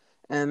time,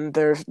 and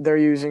they're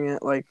using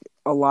it like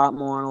a lot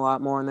more and a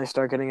lot more, and they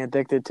start getting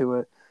addicted to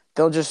it,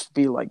 they'll just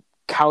be like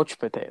couch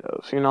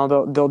potatoes.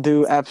 They'll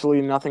do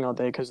absolutely nothing all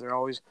day because they're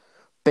always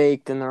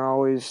baked and they're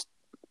always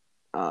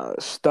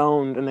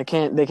stoned, and they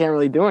can't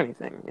really do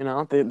anything.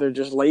 They're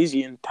just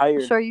lazy and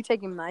tired, So are you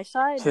taking my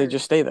side so they or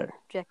just stay there.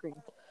 Jack Green?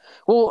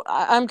 Well,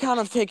 I'm kind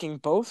of taking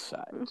both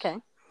sides. Okay.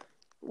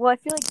 Well, I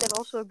feel like that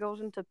also goes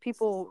into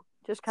people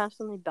just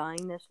constantly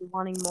buying this and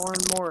wanting more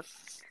and more.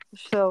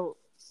 So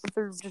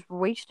they're just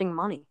wasting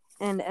money.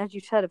 And as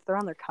you said, if they're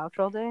on their couch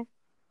all day,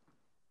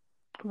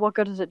 what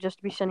good is it just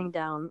to be sitting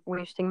down,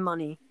 wasting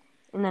money,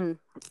 and then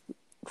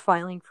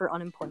filing for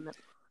unemployment?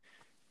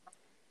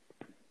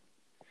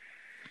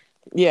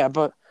 Yeah,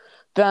 but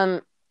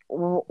then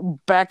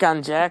back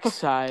on Jack's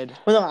side,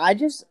 Well, no, I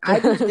just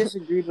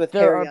disagreed with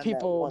there Harry are on that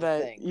people one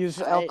that thing.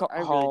 use I really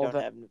alcohol don't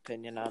that have an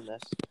opinion on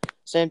this.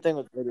 Same thing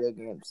with video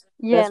games.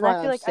 Yeah, That's and I why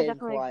feel I'm like I staying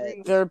definitely quiet.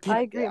 agree. there are I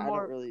people agree I don't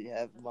more. really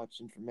have much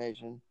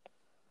information.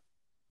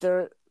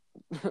 there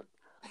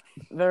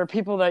there are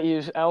people that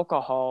use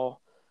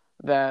alcohol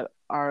that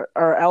are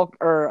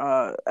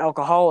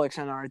alcoholics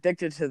and are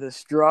addicted to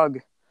this drug,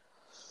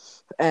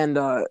 and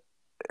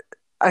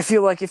I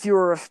feel like if you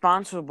were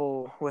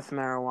responsible with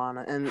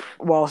marijuana, and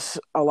whilst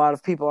a lot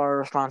of people are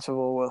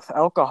responsible with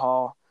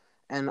alcohol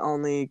and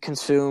only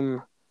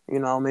consume,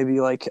 maybe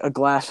like a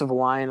glass of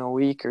wine a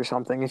week or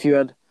something, if you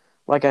had,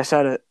 like I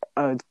said,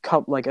 a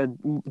cup, like a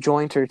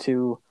joint or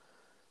two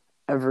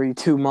every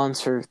 2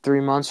 months or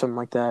 3 months, something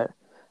like that,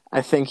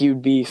 I think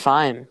you'd be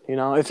fine,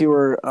 if you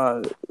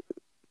were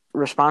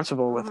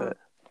responsible with it.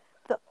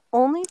 The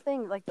only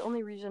thing, like the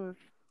only reason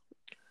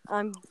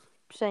I'm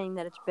saying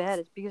that it's bad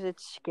is because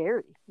it's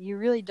scary. You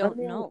really don't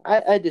know.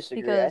 I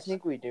disagree. I Because,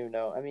 think we do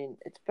know. I mean,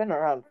 it's been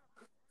around.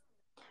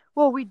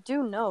 well, we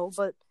do know,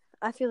 but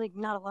I feel like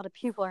not a lot of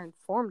people are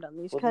informed on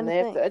these Well, then kind of they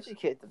have to things.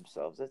 educate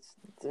themselves.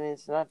 I mean,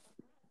 it's not.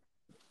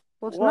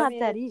 Well, it's Well, not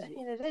that I easy.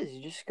 mean, it is.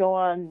 You just go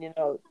on,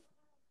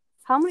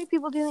 How many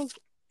people do you think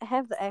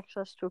have the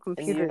access to a in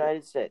the computer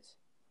United States.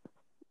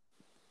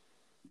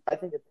 I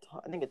think a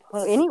ton of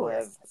people anywhere?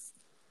 have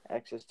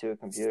access to a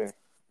computer.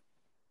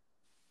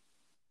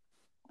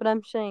 But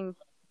I'm saying,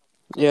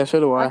 Yeah, so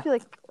do I I. feel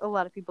like a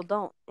lot of people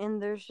don't.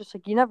 And there's just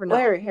like, you never know.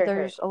 Larry, here.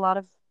 There's a lot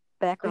of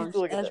You have to backgrounds,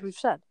 look at as we've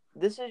this. said.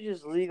 This is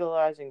just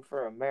legalizing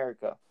for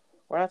America.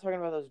 We're not talking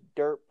about those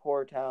dirt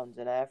poor towns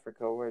in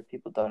Africa where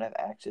people don't have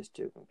access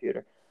to a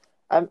computer.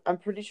 I'm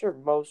pretty sure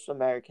most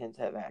Americans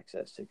have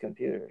access to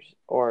computers,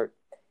 or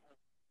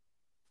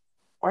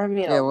I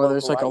mean Yeah, a well,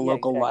 there's local, like a yeah,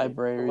 local exactly, like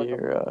library a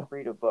or a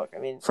read a book. I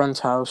mean,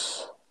 friend's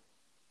house.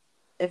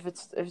 if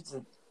it's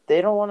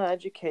they don't want to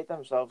educate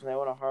themselves and they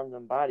want to harm their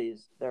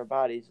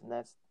bodies, and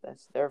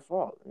that's their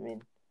fault. I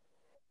mean,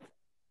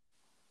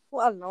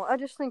 Well, I don't know. I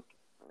just think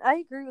I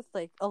agree with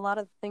like a lot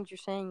of the things you're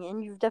saying,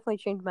 and you've definitely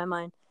changed my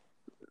mind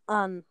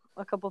on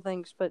a couple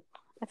things. But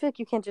I feel like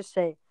you can't just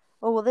say,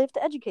 "Oh, well, they have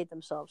to educate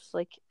themselves."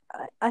 Like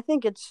I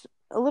think it's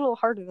a little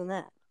harder than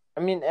that.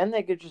 and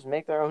they could just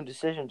make their own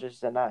decision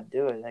just to not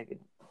do it. They could.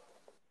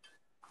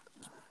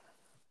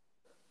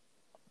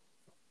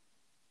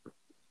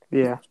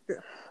 Yeah,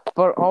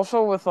 but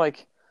also with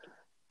like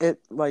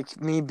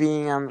me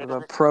being on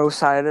the pro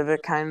side of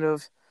it, kind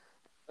of,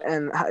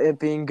 and it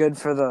being good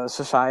for the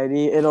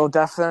society, it'll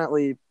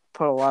definitely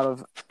put a lot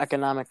of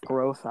economic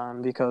growth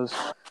on, because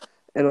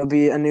it'll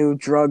be a new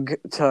drug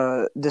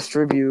to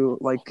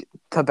distribute, like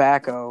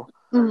tobacco,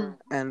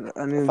 and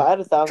a If new I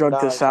had drug to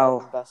 $1,000, I'd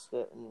sell. invest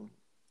it in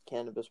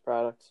cannabis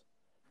products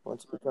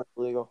once it becomes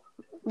legal.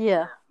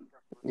 Yeah,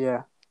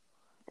 Yeah.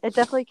 it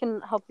definitely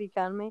can help the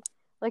economy.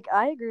 Like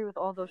I agree with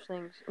all those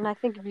things, and I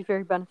think it'd be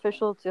very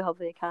beneficial to help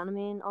the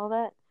economy and all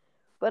that.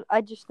 But I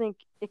just think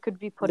it could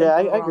be put Yeah,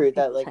 into the I agree wrong with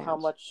that. people's Like, how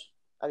hands. much?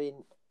 I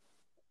mean,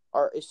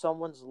 are is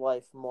someone's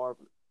life more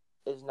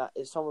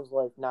is someone's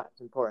life not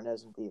as important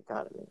as the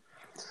economy?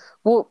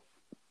 Well,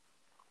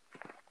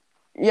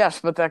 yes,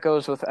 but that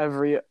goes with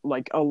every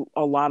like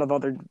a lot of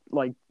other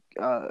like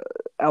uh,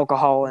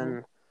 alcohol Mm-hmm.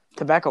 and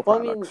tobacco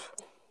Well, products.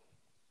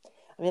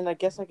 I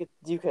guess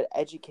you could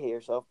educate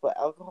yourself, but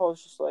alcohol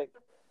is just like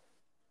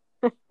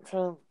I'm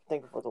trying to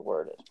think of what the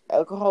word is.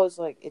 Alcohol is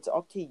like it's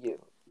up to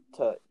you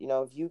to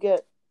if you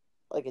get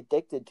like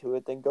addicted to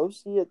it, then go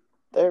see a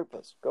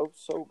therapist. Go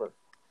sober.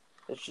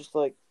 It's just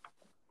like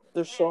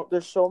there's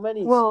so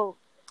many Well,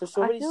 there's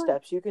so I many feel like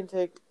steps you can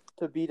take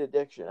to beat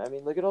addiction. I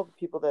mean, look at all the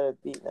people that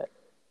have beaten it.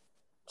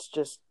 It's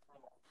just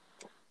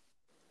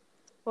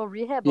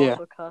rehab Yeah.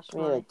 also costs I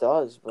mean money. it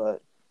does,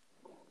 but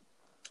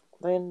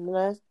then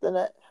I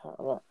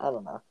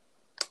don't know.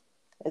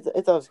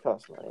 It does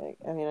cost money.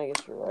 I mean, I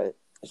guess you're right.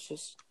 It's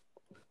just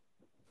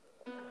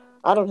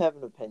I don't have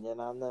an opinion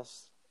on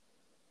this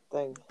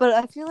thing. But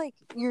I feel like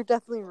you're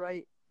definitely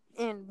right,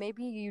 and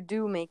maybe you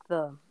do make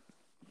the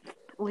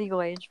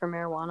legal age for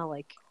marijuana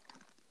like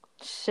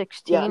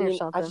Yeah, I 16 or mean,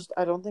 something.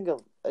 I don't think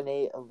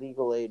a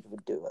legal age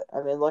would do it.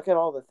 I mean, look at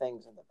all the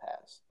things in the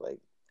past, like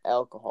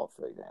alcohol,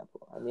 for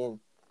example. I mean,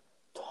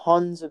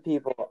 tons of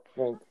people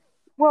drink.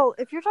 Well,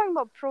 if you're talking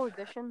about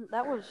prohibition,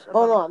 that was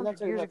Oh about no, I'm not 100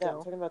 talking years about that. I'm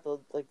ago. talking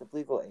about the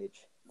legal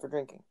age for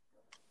drinking.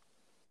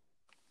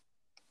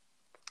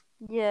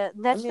 Yeah,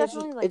 I that's mean,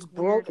 definitely like it's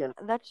weird. broken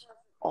That's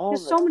all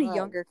because the so many time.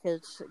 younger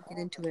kids get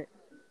into it,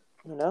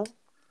 You know?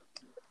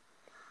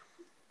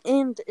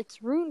 and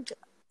it's ruined.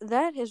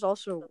 That has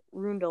also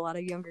ruined a lot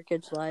of younger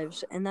kids'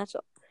 lives, and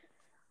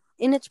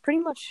it's pretty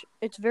much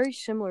it's very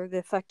similar the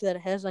effect that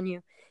it has on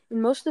you.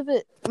 And most of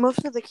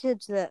the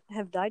kids that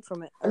have died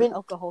from it I are mean,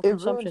 alcohol it ruins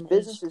consumption. Is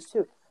businesses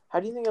too. How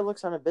do you think it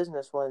looks on a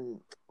business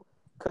when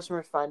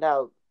customers find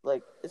out?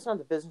 Like, it's not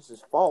the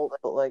business's fault,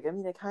 but like, I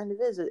mean, it kind of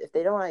is. If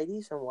they don't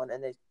ID someone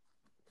and they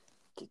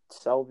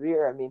sell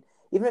beer, I mean,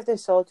 even if they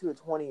sell it to a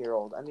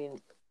 20-year-old, I mean,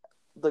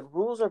 the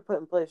rules are put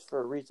in place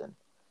for a reason.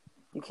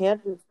 You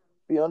can't just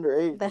be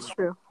underage that's and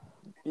true.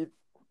 be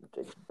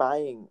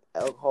buying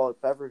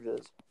alcoholic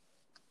beverages.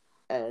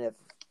 And if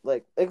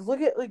like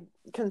look at like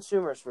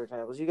consumers for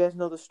example. Do you guys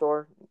know the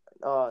store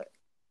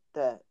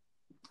that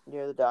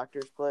near the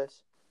doctor's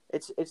place?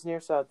 It's near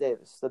South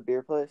Davis, the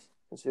beer place,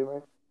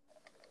 consumers.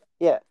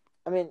 Yeah.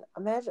 I mean,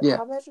 Yeah.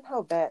 imagine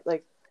how bad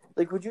like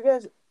would you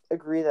guys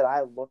agree that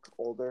I look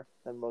older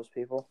than most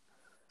people?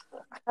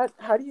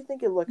 How do you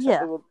think it looks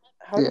Yeah, it would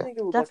how do you Yeah. think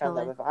it would look on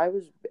them definitely. if I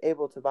was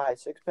able to buy a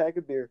 6 pack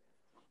of beer,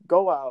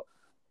 go out,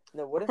 and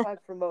then what if I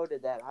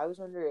promoted that I was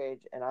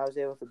underage and I was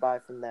able to buy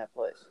from that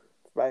place,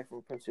 buy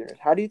from consumers?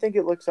 How do you think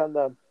it looks on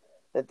them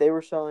that they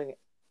were selling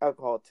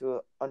alcohol to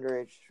an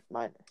underage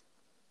minor?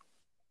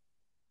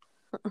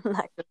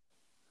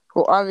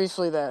 Well,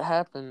 obviously that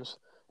happens,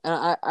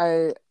 and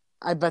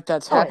I bet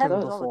that's Oh, it Yeah, it happened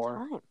happens does. all the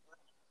before. time.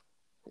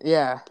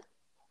 Yeah,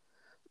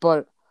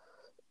 but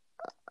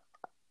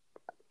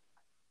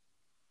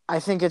I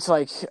think it's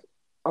like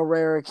a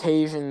rare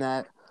occasion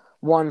that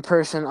one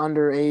person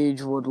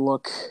underage would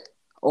look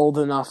old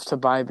enough to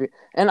buy beer.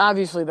 And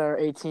obviously there are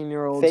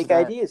 18-year-olds Fake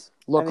that IDs.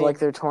 I look like mean,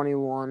 they're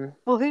 21.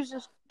 Well, he was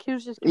just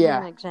giving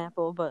Yeah, an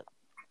example, but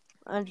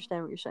I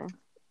understand what you're saying.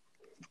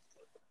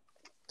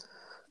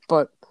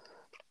 but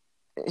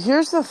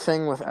here's the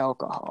thing with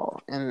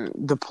alcohol and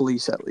the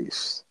police at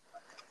least.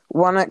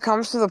 When it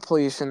comes to the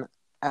police and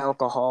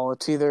alcohol,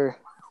 it's either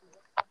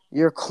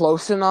you're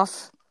close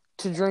enough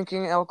to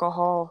drinking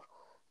alcohol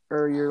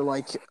or you're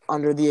like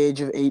under the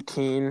age of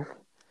 18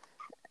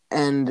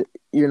 and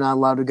you're not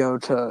allowed to go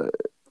to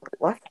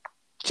what?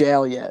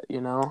 jail yet,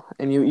 you know?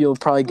 And you'll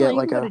probably Well, get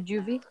you can like go to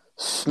a juvie. You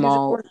just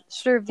small.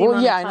 serve the Well,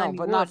 amount yeah, of I know, time you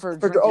but not would for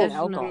For drinking as you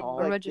mean a alcohol.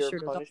 like your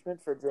registered adult.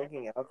 punishment for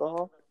drinking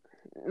alcohol?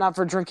 Not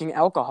for drinking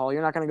alcohol.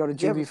 You're not going to go to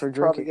Yeah, juvie but for you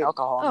probably drinking get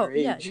alcohol Oh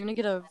yeah, underage. you're gonna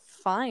get a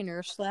fine or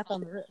a slap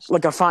on the wrist.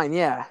 Like a fine,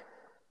 yeah.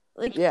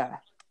 Like Yeah.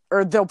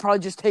 Or they'll probably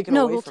just take it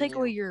no, away they'll from take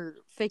away you. your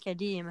fake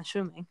ID. I'm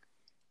assuming.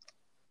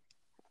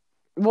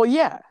 Well,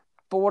 yeah.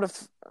 But what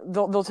if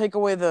they'll take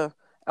away the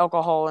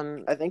alcohol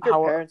and I think your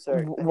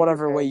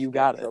whatever way parents you get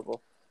in got it?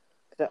 trouble.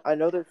 I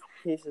know there's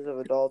cases of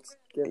adults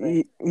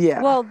giving.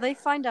 Yeah. Well, they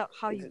find out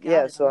how you got Yeah,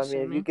 it. I'm so I mean, if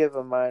you assuming. give a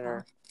Huh?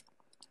 minor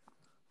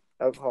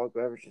alcoholic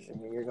beverages, I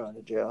mean, you're going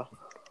to jail.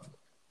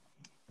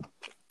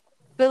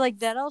 But like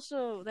that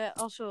also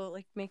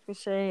like make me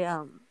say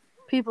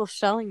people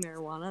selling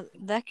marijuana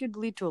that could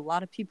lead to a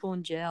lot of people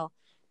in jail.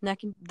 And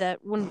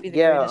that wouldn't be the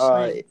Yeah,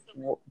 greatest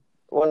thing.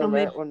 Or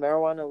maybe when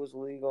marijuana was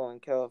legal in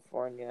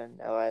California and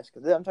Alaska,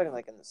 I'm talking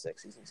like in the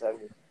 60s and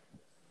 70s.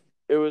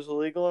 It was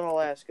illegal in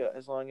Alaska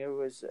as long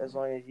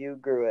as you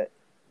grew it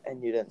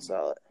and you didn't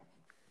sell it.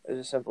 It was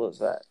as simple as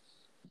that.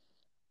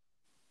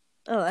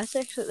 oh,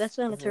 that's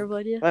not a Hmm. terrible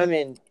idea. I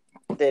mean,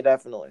 they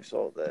definitely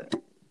sold it.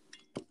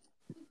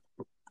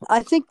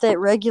 I think that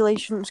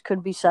regulations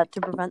could be set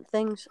to prevent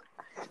things.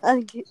 I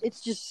think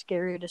it's just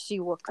scary to see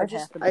what could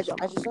happen to I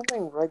someone. just don't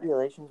think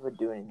regulations would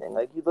do anything.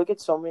 Like you look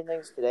at so many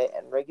things today,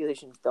 and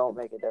regulations don't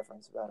make a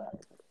difference about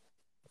anything.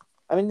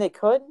 I mean, they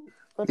could,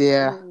 but I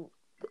Yeah. mean,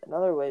 in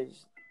other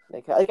ways,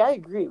 they could. Like I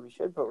agree, we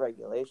should put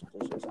regulations.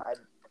 It's just I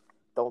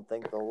don't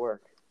think they'll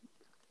work.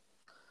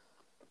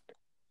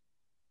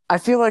 I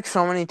feel like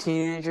so many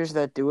teenagers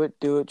that do it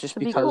just To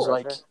be because cool.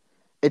 like Pressure.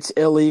 it's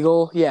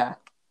illegal. Yeah.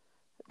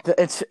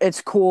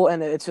 It's cool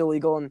and it's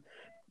illegal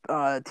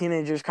and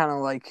teenagers kind of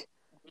like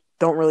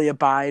don't really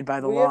abide by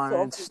the We have law to and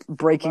also it's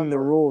breaking the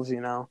remember rules,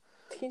 you know.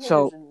 teenagers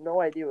So have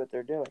no idea what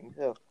they're doing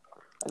too.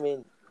 I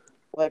mean,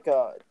 like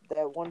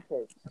that one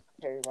kid.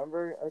 Hey,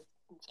 remember our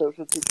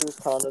social teacher was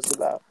telling us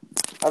about?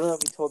 I don't know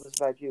if he told us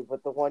about you,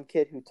 but the one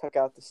kid who took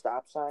out the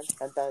stop sign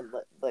and then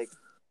like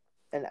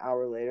an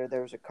hour later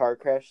there was a car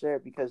crash there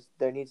because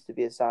there needs to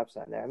be a stop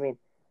sign there. I mean,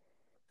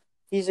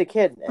 he's a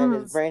kid and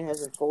his Mm. brain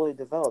hasn't fully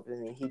developed. I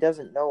mean, he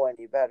doesn't know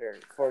any better.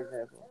 For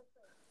example.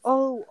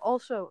 Oh,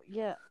 also,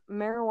 yeah,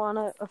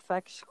 marijuana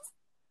affects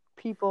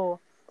people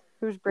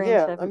whose brains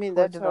Yeah, I haven't mean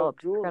fully that's how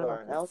developed. jewels Forgot are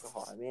about in that.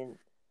 alcohol. I mean,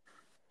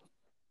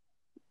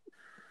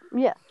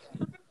 Yeah,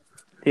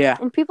 yeah,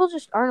 and people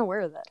just aren't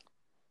aware of that,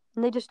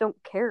 and they just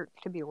don't care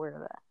to be aware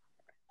of that.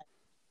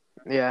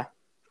 yeah.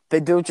 They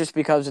do it just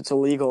because it's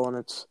illegal and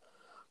it's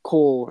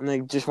cool, and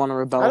they just want to I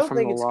rebel don't from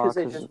think the it's law because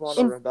they because just want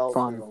it's to rebel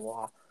from the fun.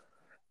 law.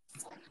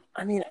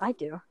 I mean, I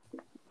do.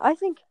 I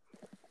think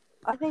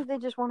they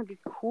just want to be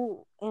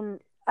cool, and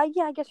I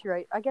guess you're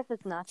right. I guess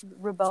it's not to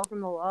rebel from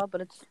the law,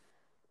 but it's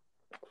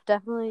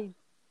definitely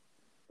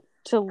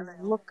to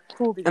look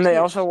cool to And they kids.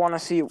 also want to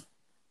see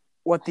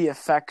what the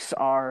effects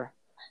are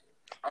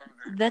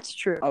That's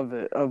true. of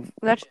it.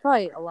 That's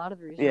probably a lot of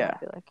the reason. Yeah. I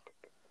feel like.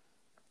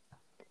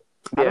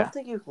 I Yeah. don't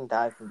think you can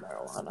die from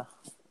marijuana.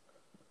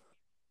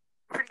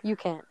 You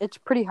can't. It's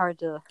pretty hard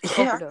to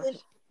Yeah,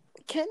 overdose.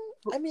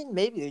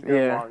 Maybe your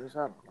Yeah. lungs.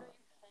 I don't know.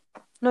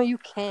 No, you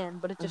can,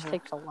 but it just Mhm.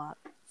 takes a lot.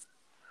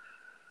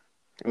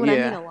 When I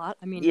mean Yeah. a lot,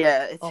 I mean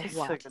Yeah, it a takes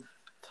lot. like a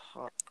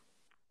ton.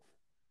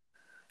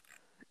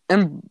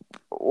 And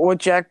what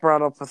Jack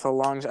brought up with the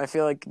lungs, I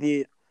feel like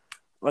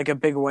a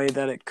big way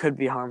that it could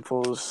be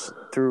harmful is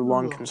through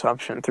lung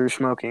consumption, through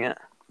smoking it.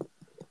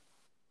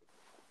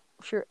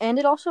 Sure, and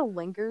it also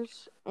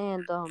lingers,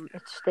 and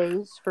it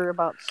stays for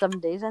about 7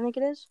 days, I think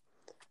it is.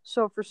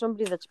 So for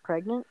somebody that's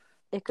pregnant,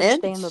 it could And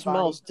stay it in their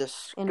smells body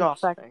and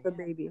affect disgusting. the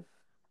baby.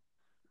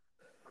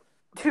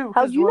 Dude, How'd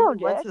because you when know, we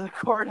went Jack? to the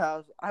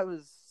courthouse, I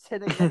was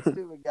sitting next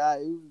to a guy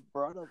who was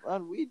brought up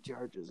on weed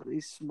charges, and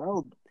he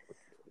smelled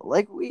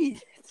like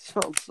weed. It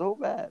smelled so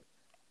bad.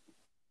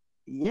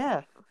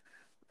 Yeah.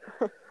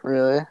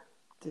 Really?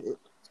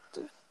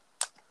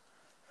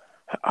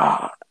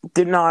 I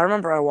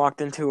remember I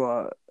walked into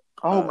a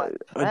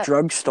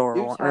drugstore,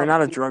 or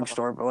not a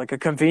drugstore, but like a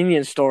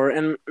convenience store,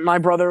 and my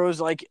brother was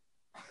like,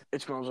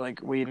 "It smells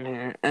like weed in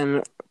here,"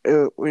 and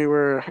we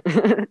were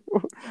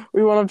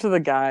we went up to the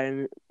guy,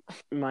 and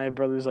my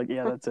brother was like,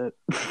 "Yeah, that's it."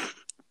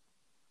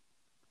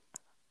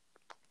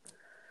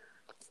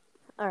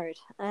 All right,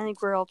 I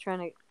think we're all trying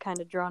to kind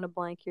of draw on a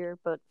blank here,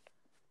 but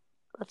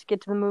let's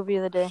get to the movie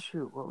of the day.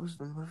 Shoot, what was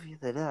the movie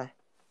of the day?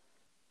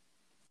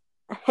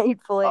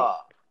 Hateful Eight.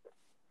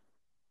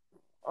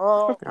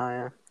 Oh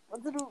yeah.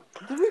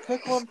 Did we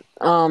pick one?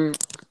 Um.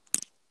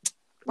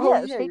 Oh Yeah,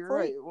 it was yeah, you're Hateful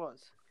right. Eight. It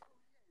was.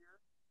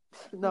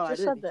 No, I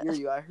just said didn't that.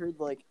 hear you. I heard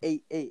like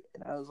 8-8,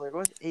 and I was like,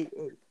 "What's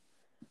 8-8?"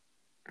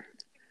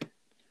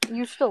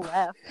 You still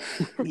laugh.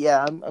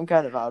 Yeah, I'm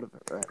kind of out of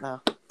it right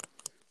now.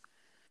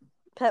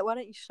 Pat, why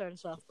don't you start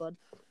us off, bud?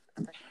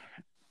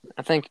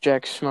 I think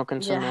Jack's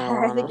smoking some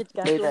marijuana. I think it's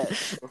got Say to. that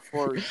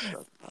before you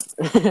start.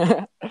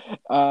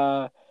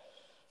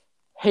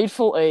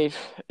 Hateful Eight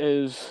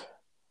is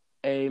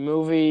a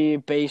movie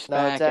based No,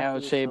 it's back, I after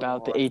would the say, Civil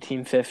about the War.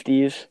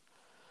 1850s.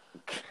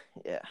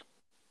 Yeah.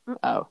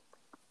 Oh.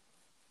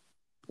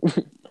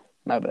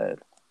 My bad.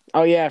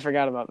 Oh, yeah, I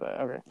forgot about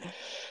that. Okay.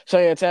 So,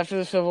 yeah, it's after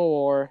the Civil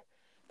War,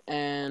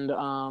 and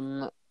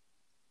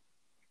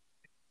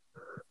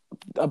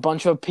a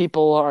bunch of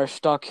people are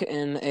stuck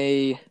in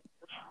a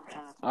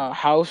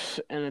house,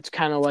 and it's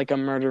kind of like a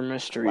murder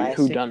mystery.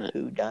 Classic Whodunit.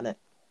 whodunit.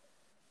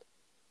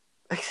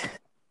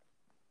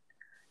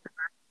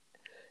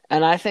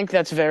 And I think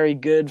that's very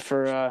good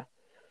for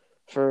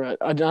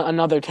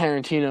another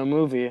Tarantino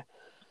movie,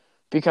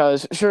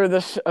 because sure,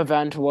 this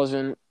event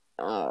wasn't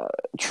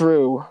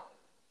true,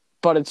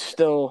 but it's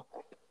still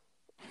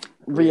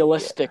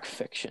realistic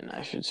fiction,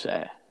 I should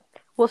say.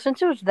 Well,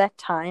 since it was that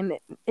time,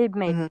 it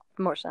made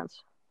more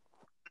sense.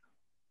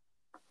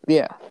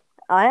 Yeah.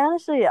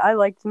 I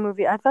liked the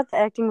movie. I thought the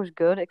acting was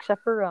good,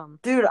 except for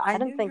Dude, I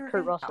didn't think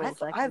Kurt Russell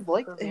was I acting.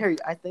 liked Harry.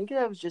 I think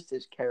that was just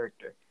his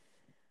character.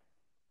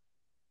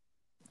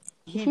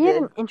 He had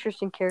an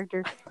interesting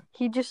character.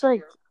 He just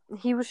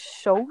he was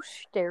so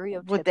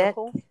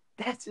stereotypical. But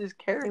that's his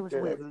character. It was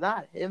weird. That's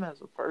not him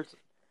as a person.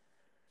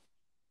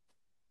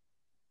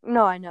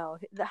 No, I know.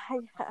 I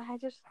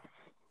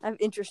have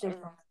interesting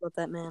thoughts about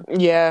that man.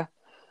 Yeah.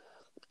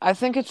 I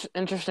think it's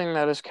interesting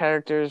that his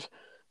character's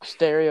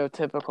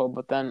stereotypical,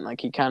 but then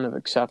like he kind of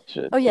accepts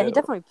it. Oh yeah, too. he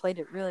definitely played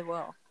it really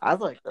well. I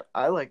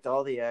liked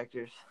all the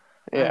actors.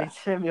 Yeah. I mean,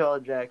 Samuel L.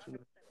 Jackson.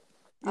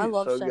 I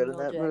love so Samuel good in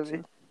that Jackson.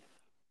 movie.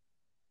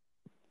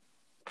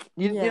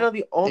 You know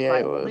my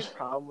only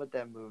problem with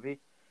that movie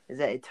is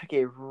that it took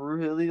a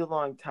really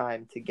long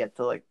time to get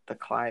to like the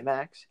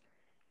climax,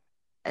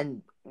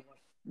 and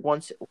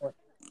once.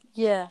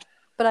 Yeah,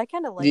 but I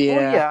kind of like. Yeah.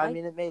 Well, yeah, I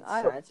mean it made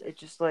sense. It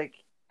just like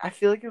I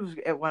feel like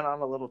it went on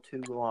a little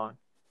too long.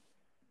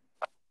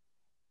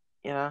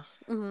 You know.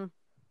 Mm-hmm.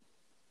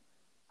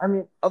 I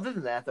mean, other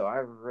than that though, I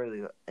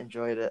really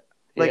enjoyed it.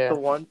 Like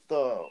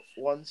the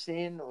one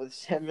scene with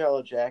Samuel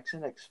L.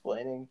 Jackson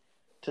explaining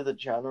to the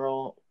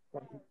general,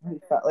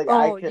 like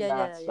I could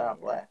not stop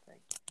laughing.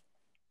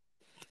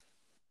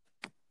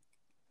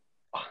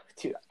 Oh,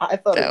 dude, I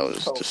thought that it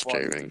was so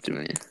disturbing to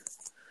me.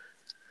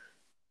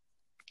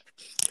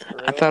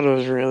 Really? I thought it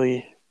was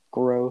really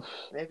gross.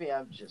 Maybe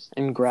I'm just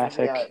and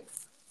graphic.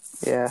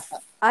 Yeah.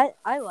 I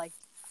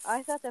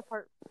thought that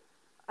part.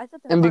 I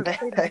thought that and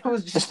part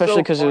was just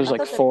especially because so it was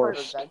like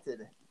forced.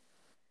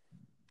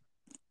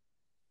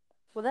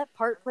 Well, that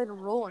part played a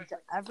role into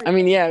everything. I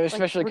mean, yeah,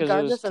 especially because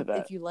regardless it was of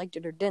that. if you liked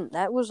it or didn't.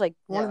 That was like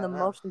one of the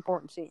most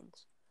important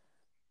scenes.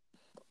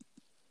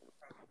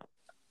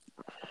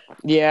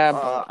 Yeah,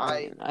 but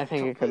I I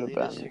think it could have completely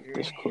been disagree.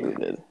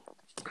 discluded.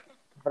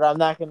 But I'm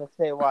not gonna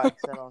say why because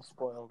I don't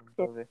spoil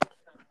the movie.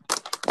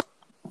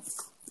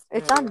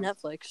 It's on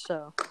Netflix,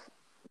 so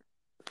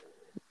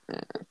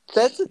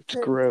That's It's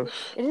gross.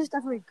 it is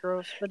definitely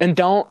gross. And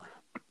don't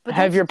But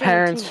have that's your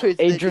parents Tarantino. Wait, so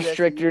they age do that to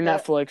restrict you your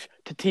yet? Netflix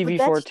to TV But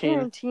that's 14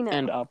 Tarantino.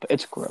 and up.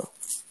 It's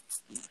gross.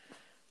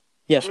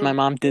 Yes, my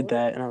mom did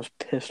that, and I was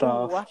pissed Ooh,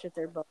 off. watch it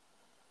there, Bo.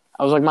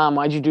 I was like, Mom,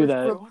 why'd you do First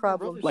that? world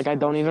problems. Like, I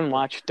don't even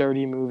watch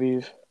 30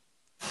 movies.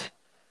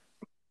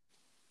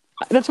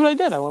 That's what I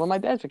did. I went on my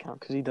dad's account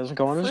because he doesn't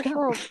go on his First account.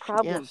 world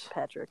problems, Yes.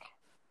 Patrick.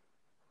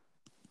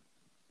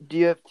 Do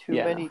you have too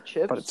Yeah, many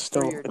chips but it's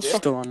for your still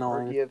dip? Or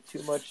annoying. do you have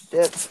too much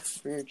dip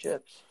for your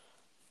chips?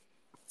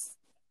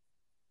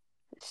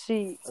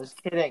 See, I was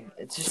kidding.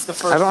 It's just the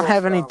first I don't world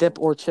have any problem. dip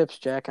or chips,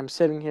 Jack. I'm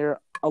sitting here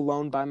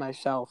alone by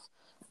myself.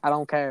 I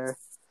don't care.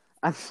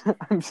 I'm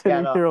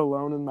sitting no. here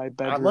alone in my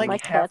bedroom I'm like my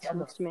half cat's on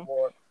the next to me.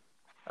 floor.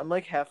 I'm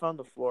like half on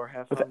the floor,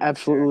 half with on the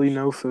absolutely chair,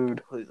 no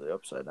food. completely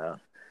upside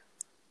down.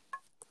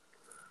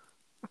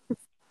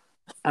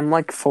 I'm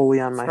like fully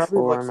on my Probably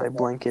floor in looks my like that.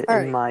 blanket All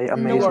in right. my If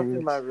you walk through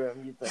amazing my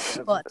room, you'd think I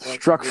have But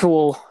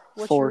structural what's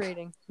your fort.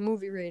 rating?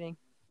 Movie rating.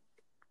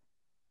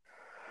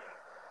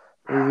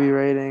 Movie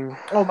rating.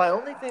 Oh, my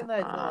only thing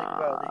that I didn't like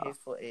about The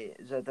Hateful Eight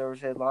is that there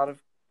was a lot of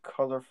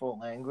colorful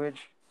language.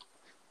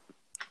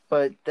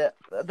 But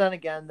then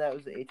again, that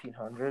was the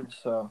 1800s,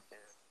 so.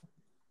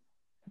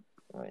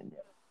 I mean,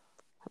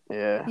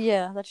 Yeah.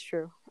 Yeah, that's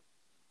true.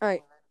 All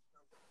right.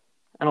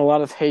 And a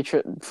lot of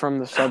hatred from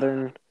the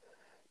southern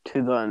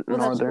to the Well, that's what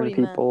northern he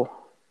meant people.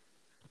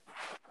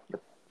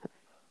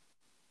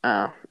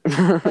 Oh.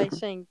 by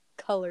saying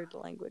colored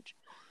language.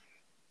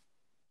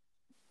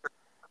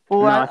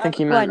 well, No, I think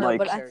he Well, I meant know, like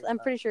but I'm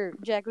pretty sure,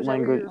 Jack, was that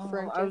what language. you were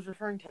referring to? I was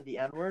referring to the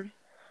N word.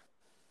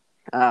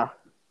 Oh.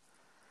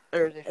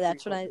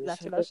 That's what I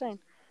was saying.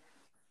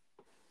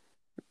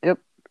 Yep.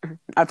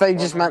 I thought you Or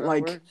just no meant N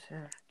like words, yeah.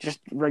 just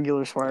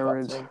regular swear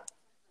words. Cussing.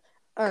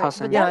 All right,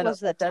 Cussing. but Yeah, that I know. was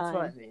that That's time.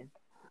 what I mean.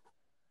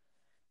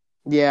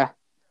 Yeah.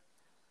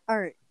 All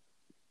right.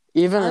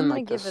 Even I'm in gonna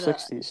like the give it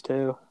 60s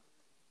too.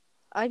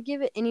 I'd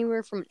give it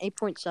anywhere from an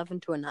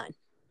 8.7 to a 9.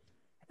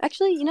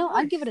 Actually,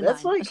 I'd give it a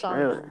That's 9. like A solid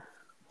Really? 9.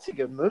 it's a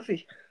good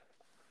movie.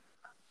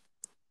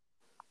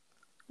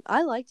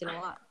 I liked it a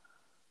lot.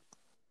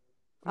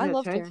 I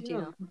love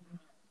Tarantino.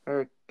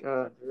 Or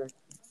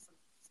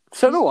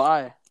So do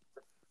I.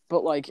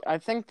 But like I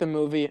think the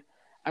movie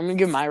I'm gonna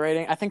give my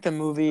rating. I think the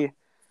movie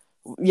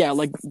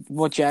like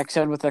what Jack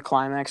said with the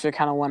climax, it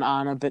kinda went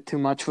on a bit too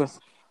much with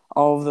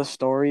all of the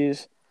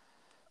stories.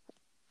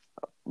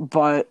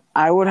 But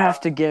I would have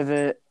to give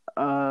it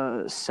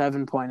a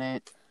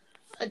 7.8.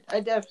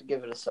 I'd have to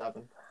give it a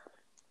 7.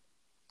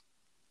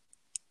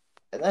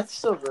 And that's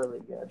still really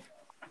good.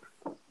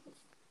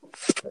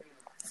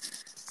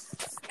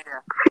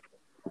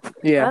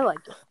 Yeah. I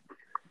liked it.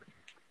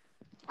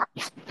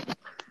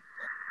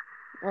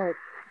 All right.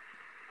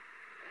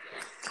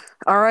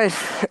 All right,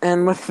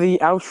 and with the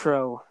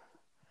outro,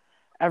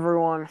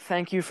 everyone,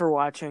 thank you for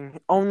watching.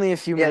 Only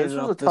if you made This it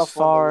was a up this tough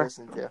one to far.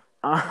 listen to.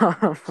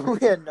 Um,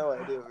 We had no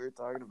idea what we were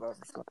talking about.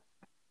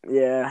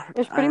 yeah.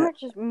 It's pretty much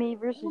just me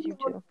versus you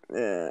two.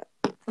 Yeah.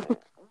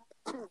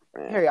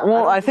 Harry, I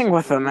Well, don't I think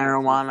with the disagree with you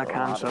marijuana for a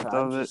lot concept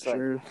I'm of it, just like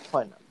sure.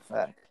 pointing out the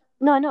fact.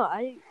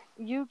 No,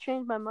 you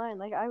changed my mind.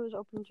 Like, I was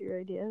open to your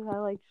ideas.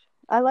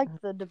 I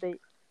liked the debate.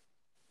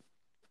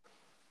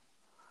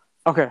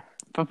 Okay,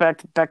 but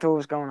back to what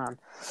was going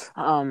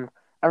on.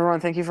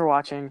 Everyone, thank you for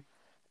watching.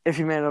 If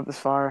you made it up this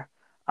far,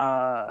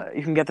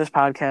 you can get this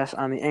podcast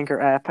on the Anchor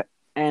app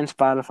and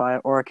Spotify,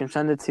 or I can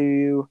send it to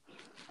you.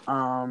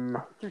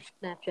 Through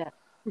Snapchat.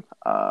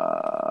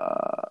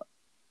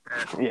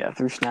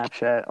 Through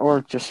Snapchat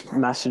or just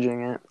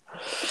messaging it.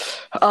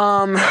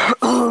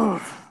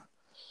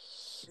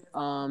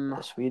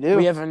 Yes, we do.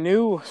 We have a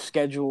new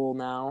schedule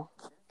now.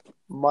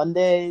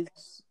 Mondays,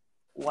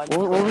 Wednesdays,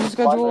 What was the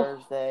schedule?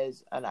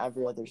 Thursdays, and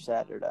every other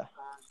Saturday.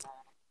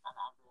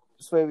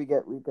 This way we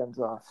get weekends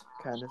off,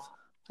 kind of.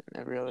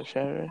 Every other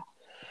Saturday.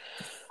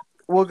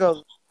 We'll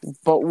go.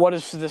 But what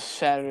is this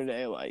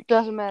Saturday like?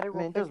 Doesn't matter.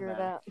 We'll It doesn't figure it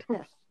matter.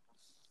 out.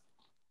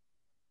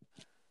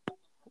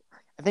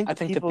 I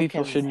think the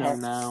people should know have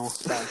now.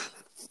 sense.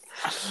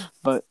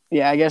 But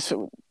yeah, I guess it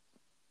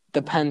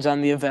depends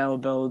on the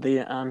availability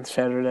on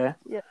Saturday.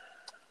 Yeah.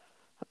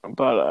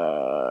 But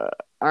all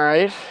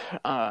right,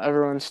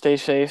 everyone, stay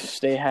safe,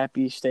 stay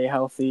happy, stay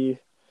healthy,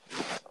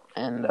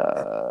 and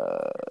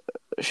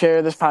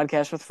share this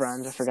podcast with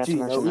friends. I forgot to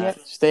mention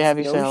that. Stay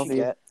happy, stay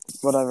healthy,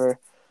 whatever.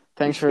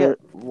 Thanks for get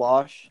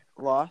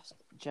Lost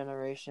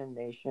Generation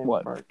Nation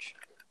what? merch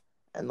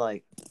and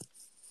like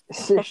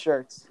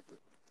shirts.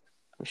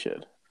 We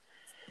should.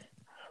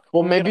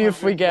 Well, maybe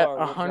if we get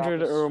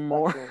 100 or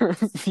more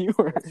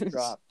viewers.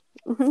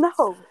 No,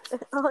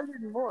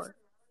 100 more.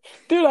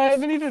 Dude, I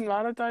haven't even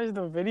monetized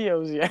the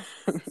videos yet.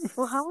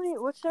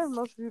 Well, what's our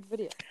most viewed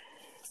video?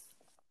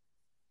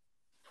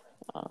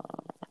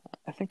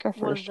 I think our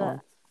first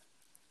one.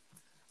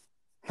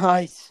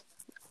 Nice.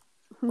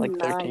 Like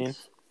 13.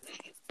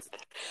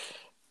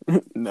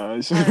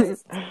 Nice.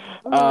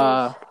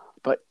 Alright.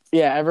 But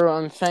yeah,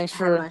 everyone, thanks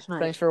Have a nice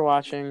night. for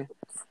watching,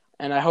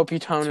 and I hope you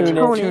tune Tune in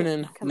in. Tony, tune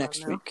in come on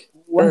next now. week.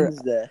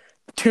 Wednesday.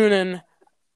 Tune in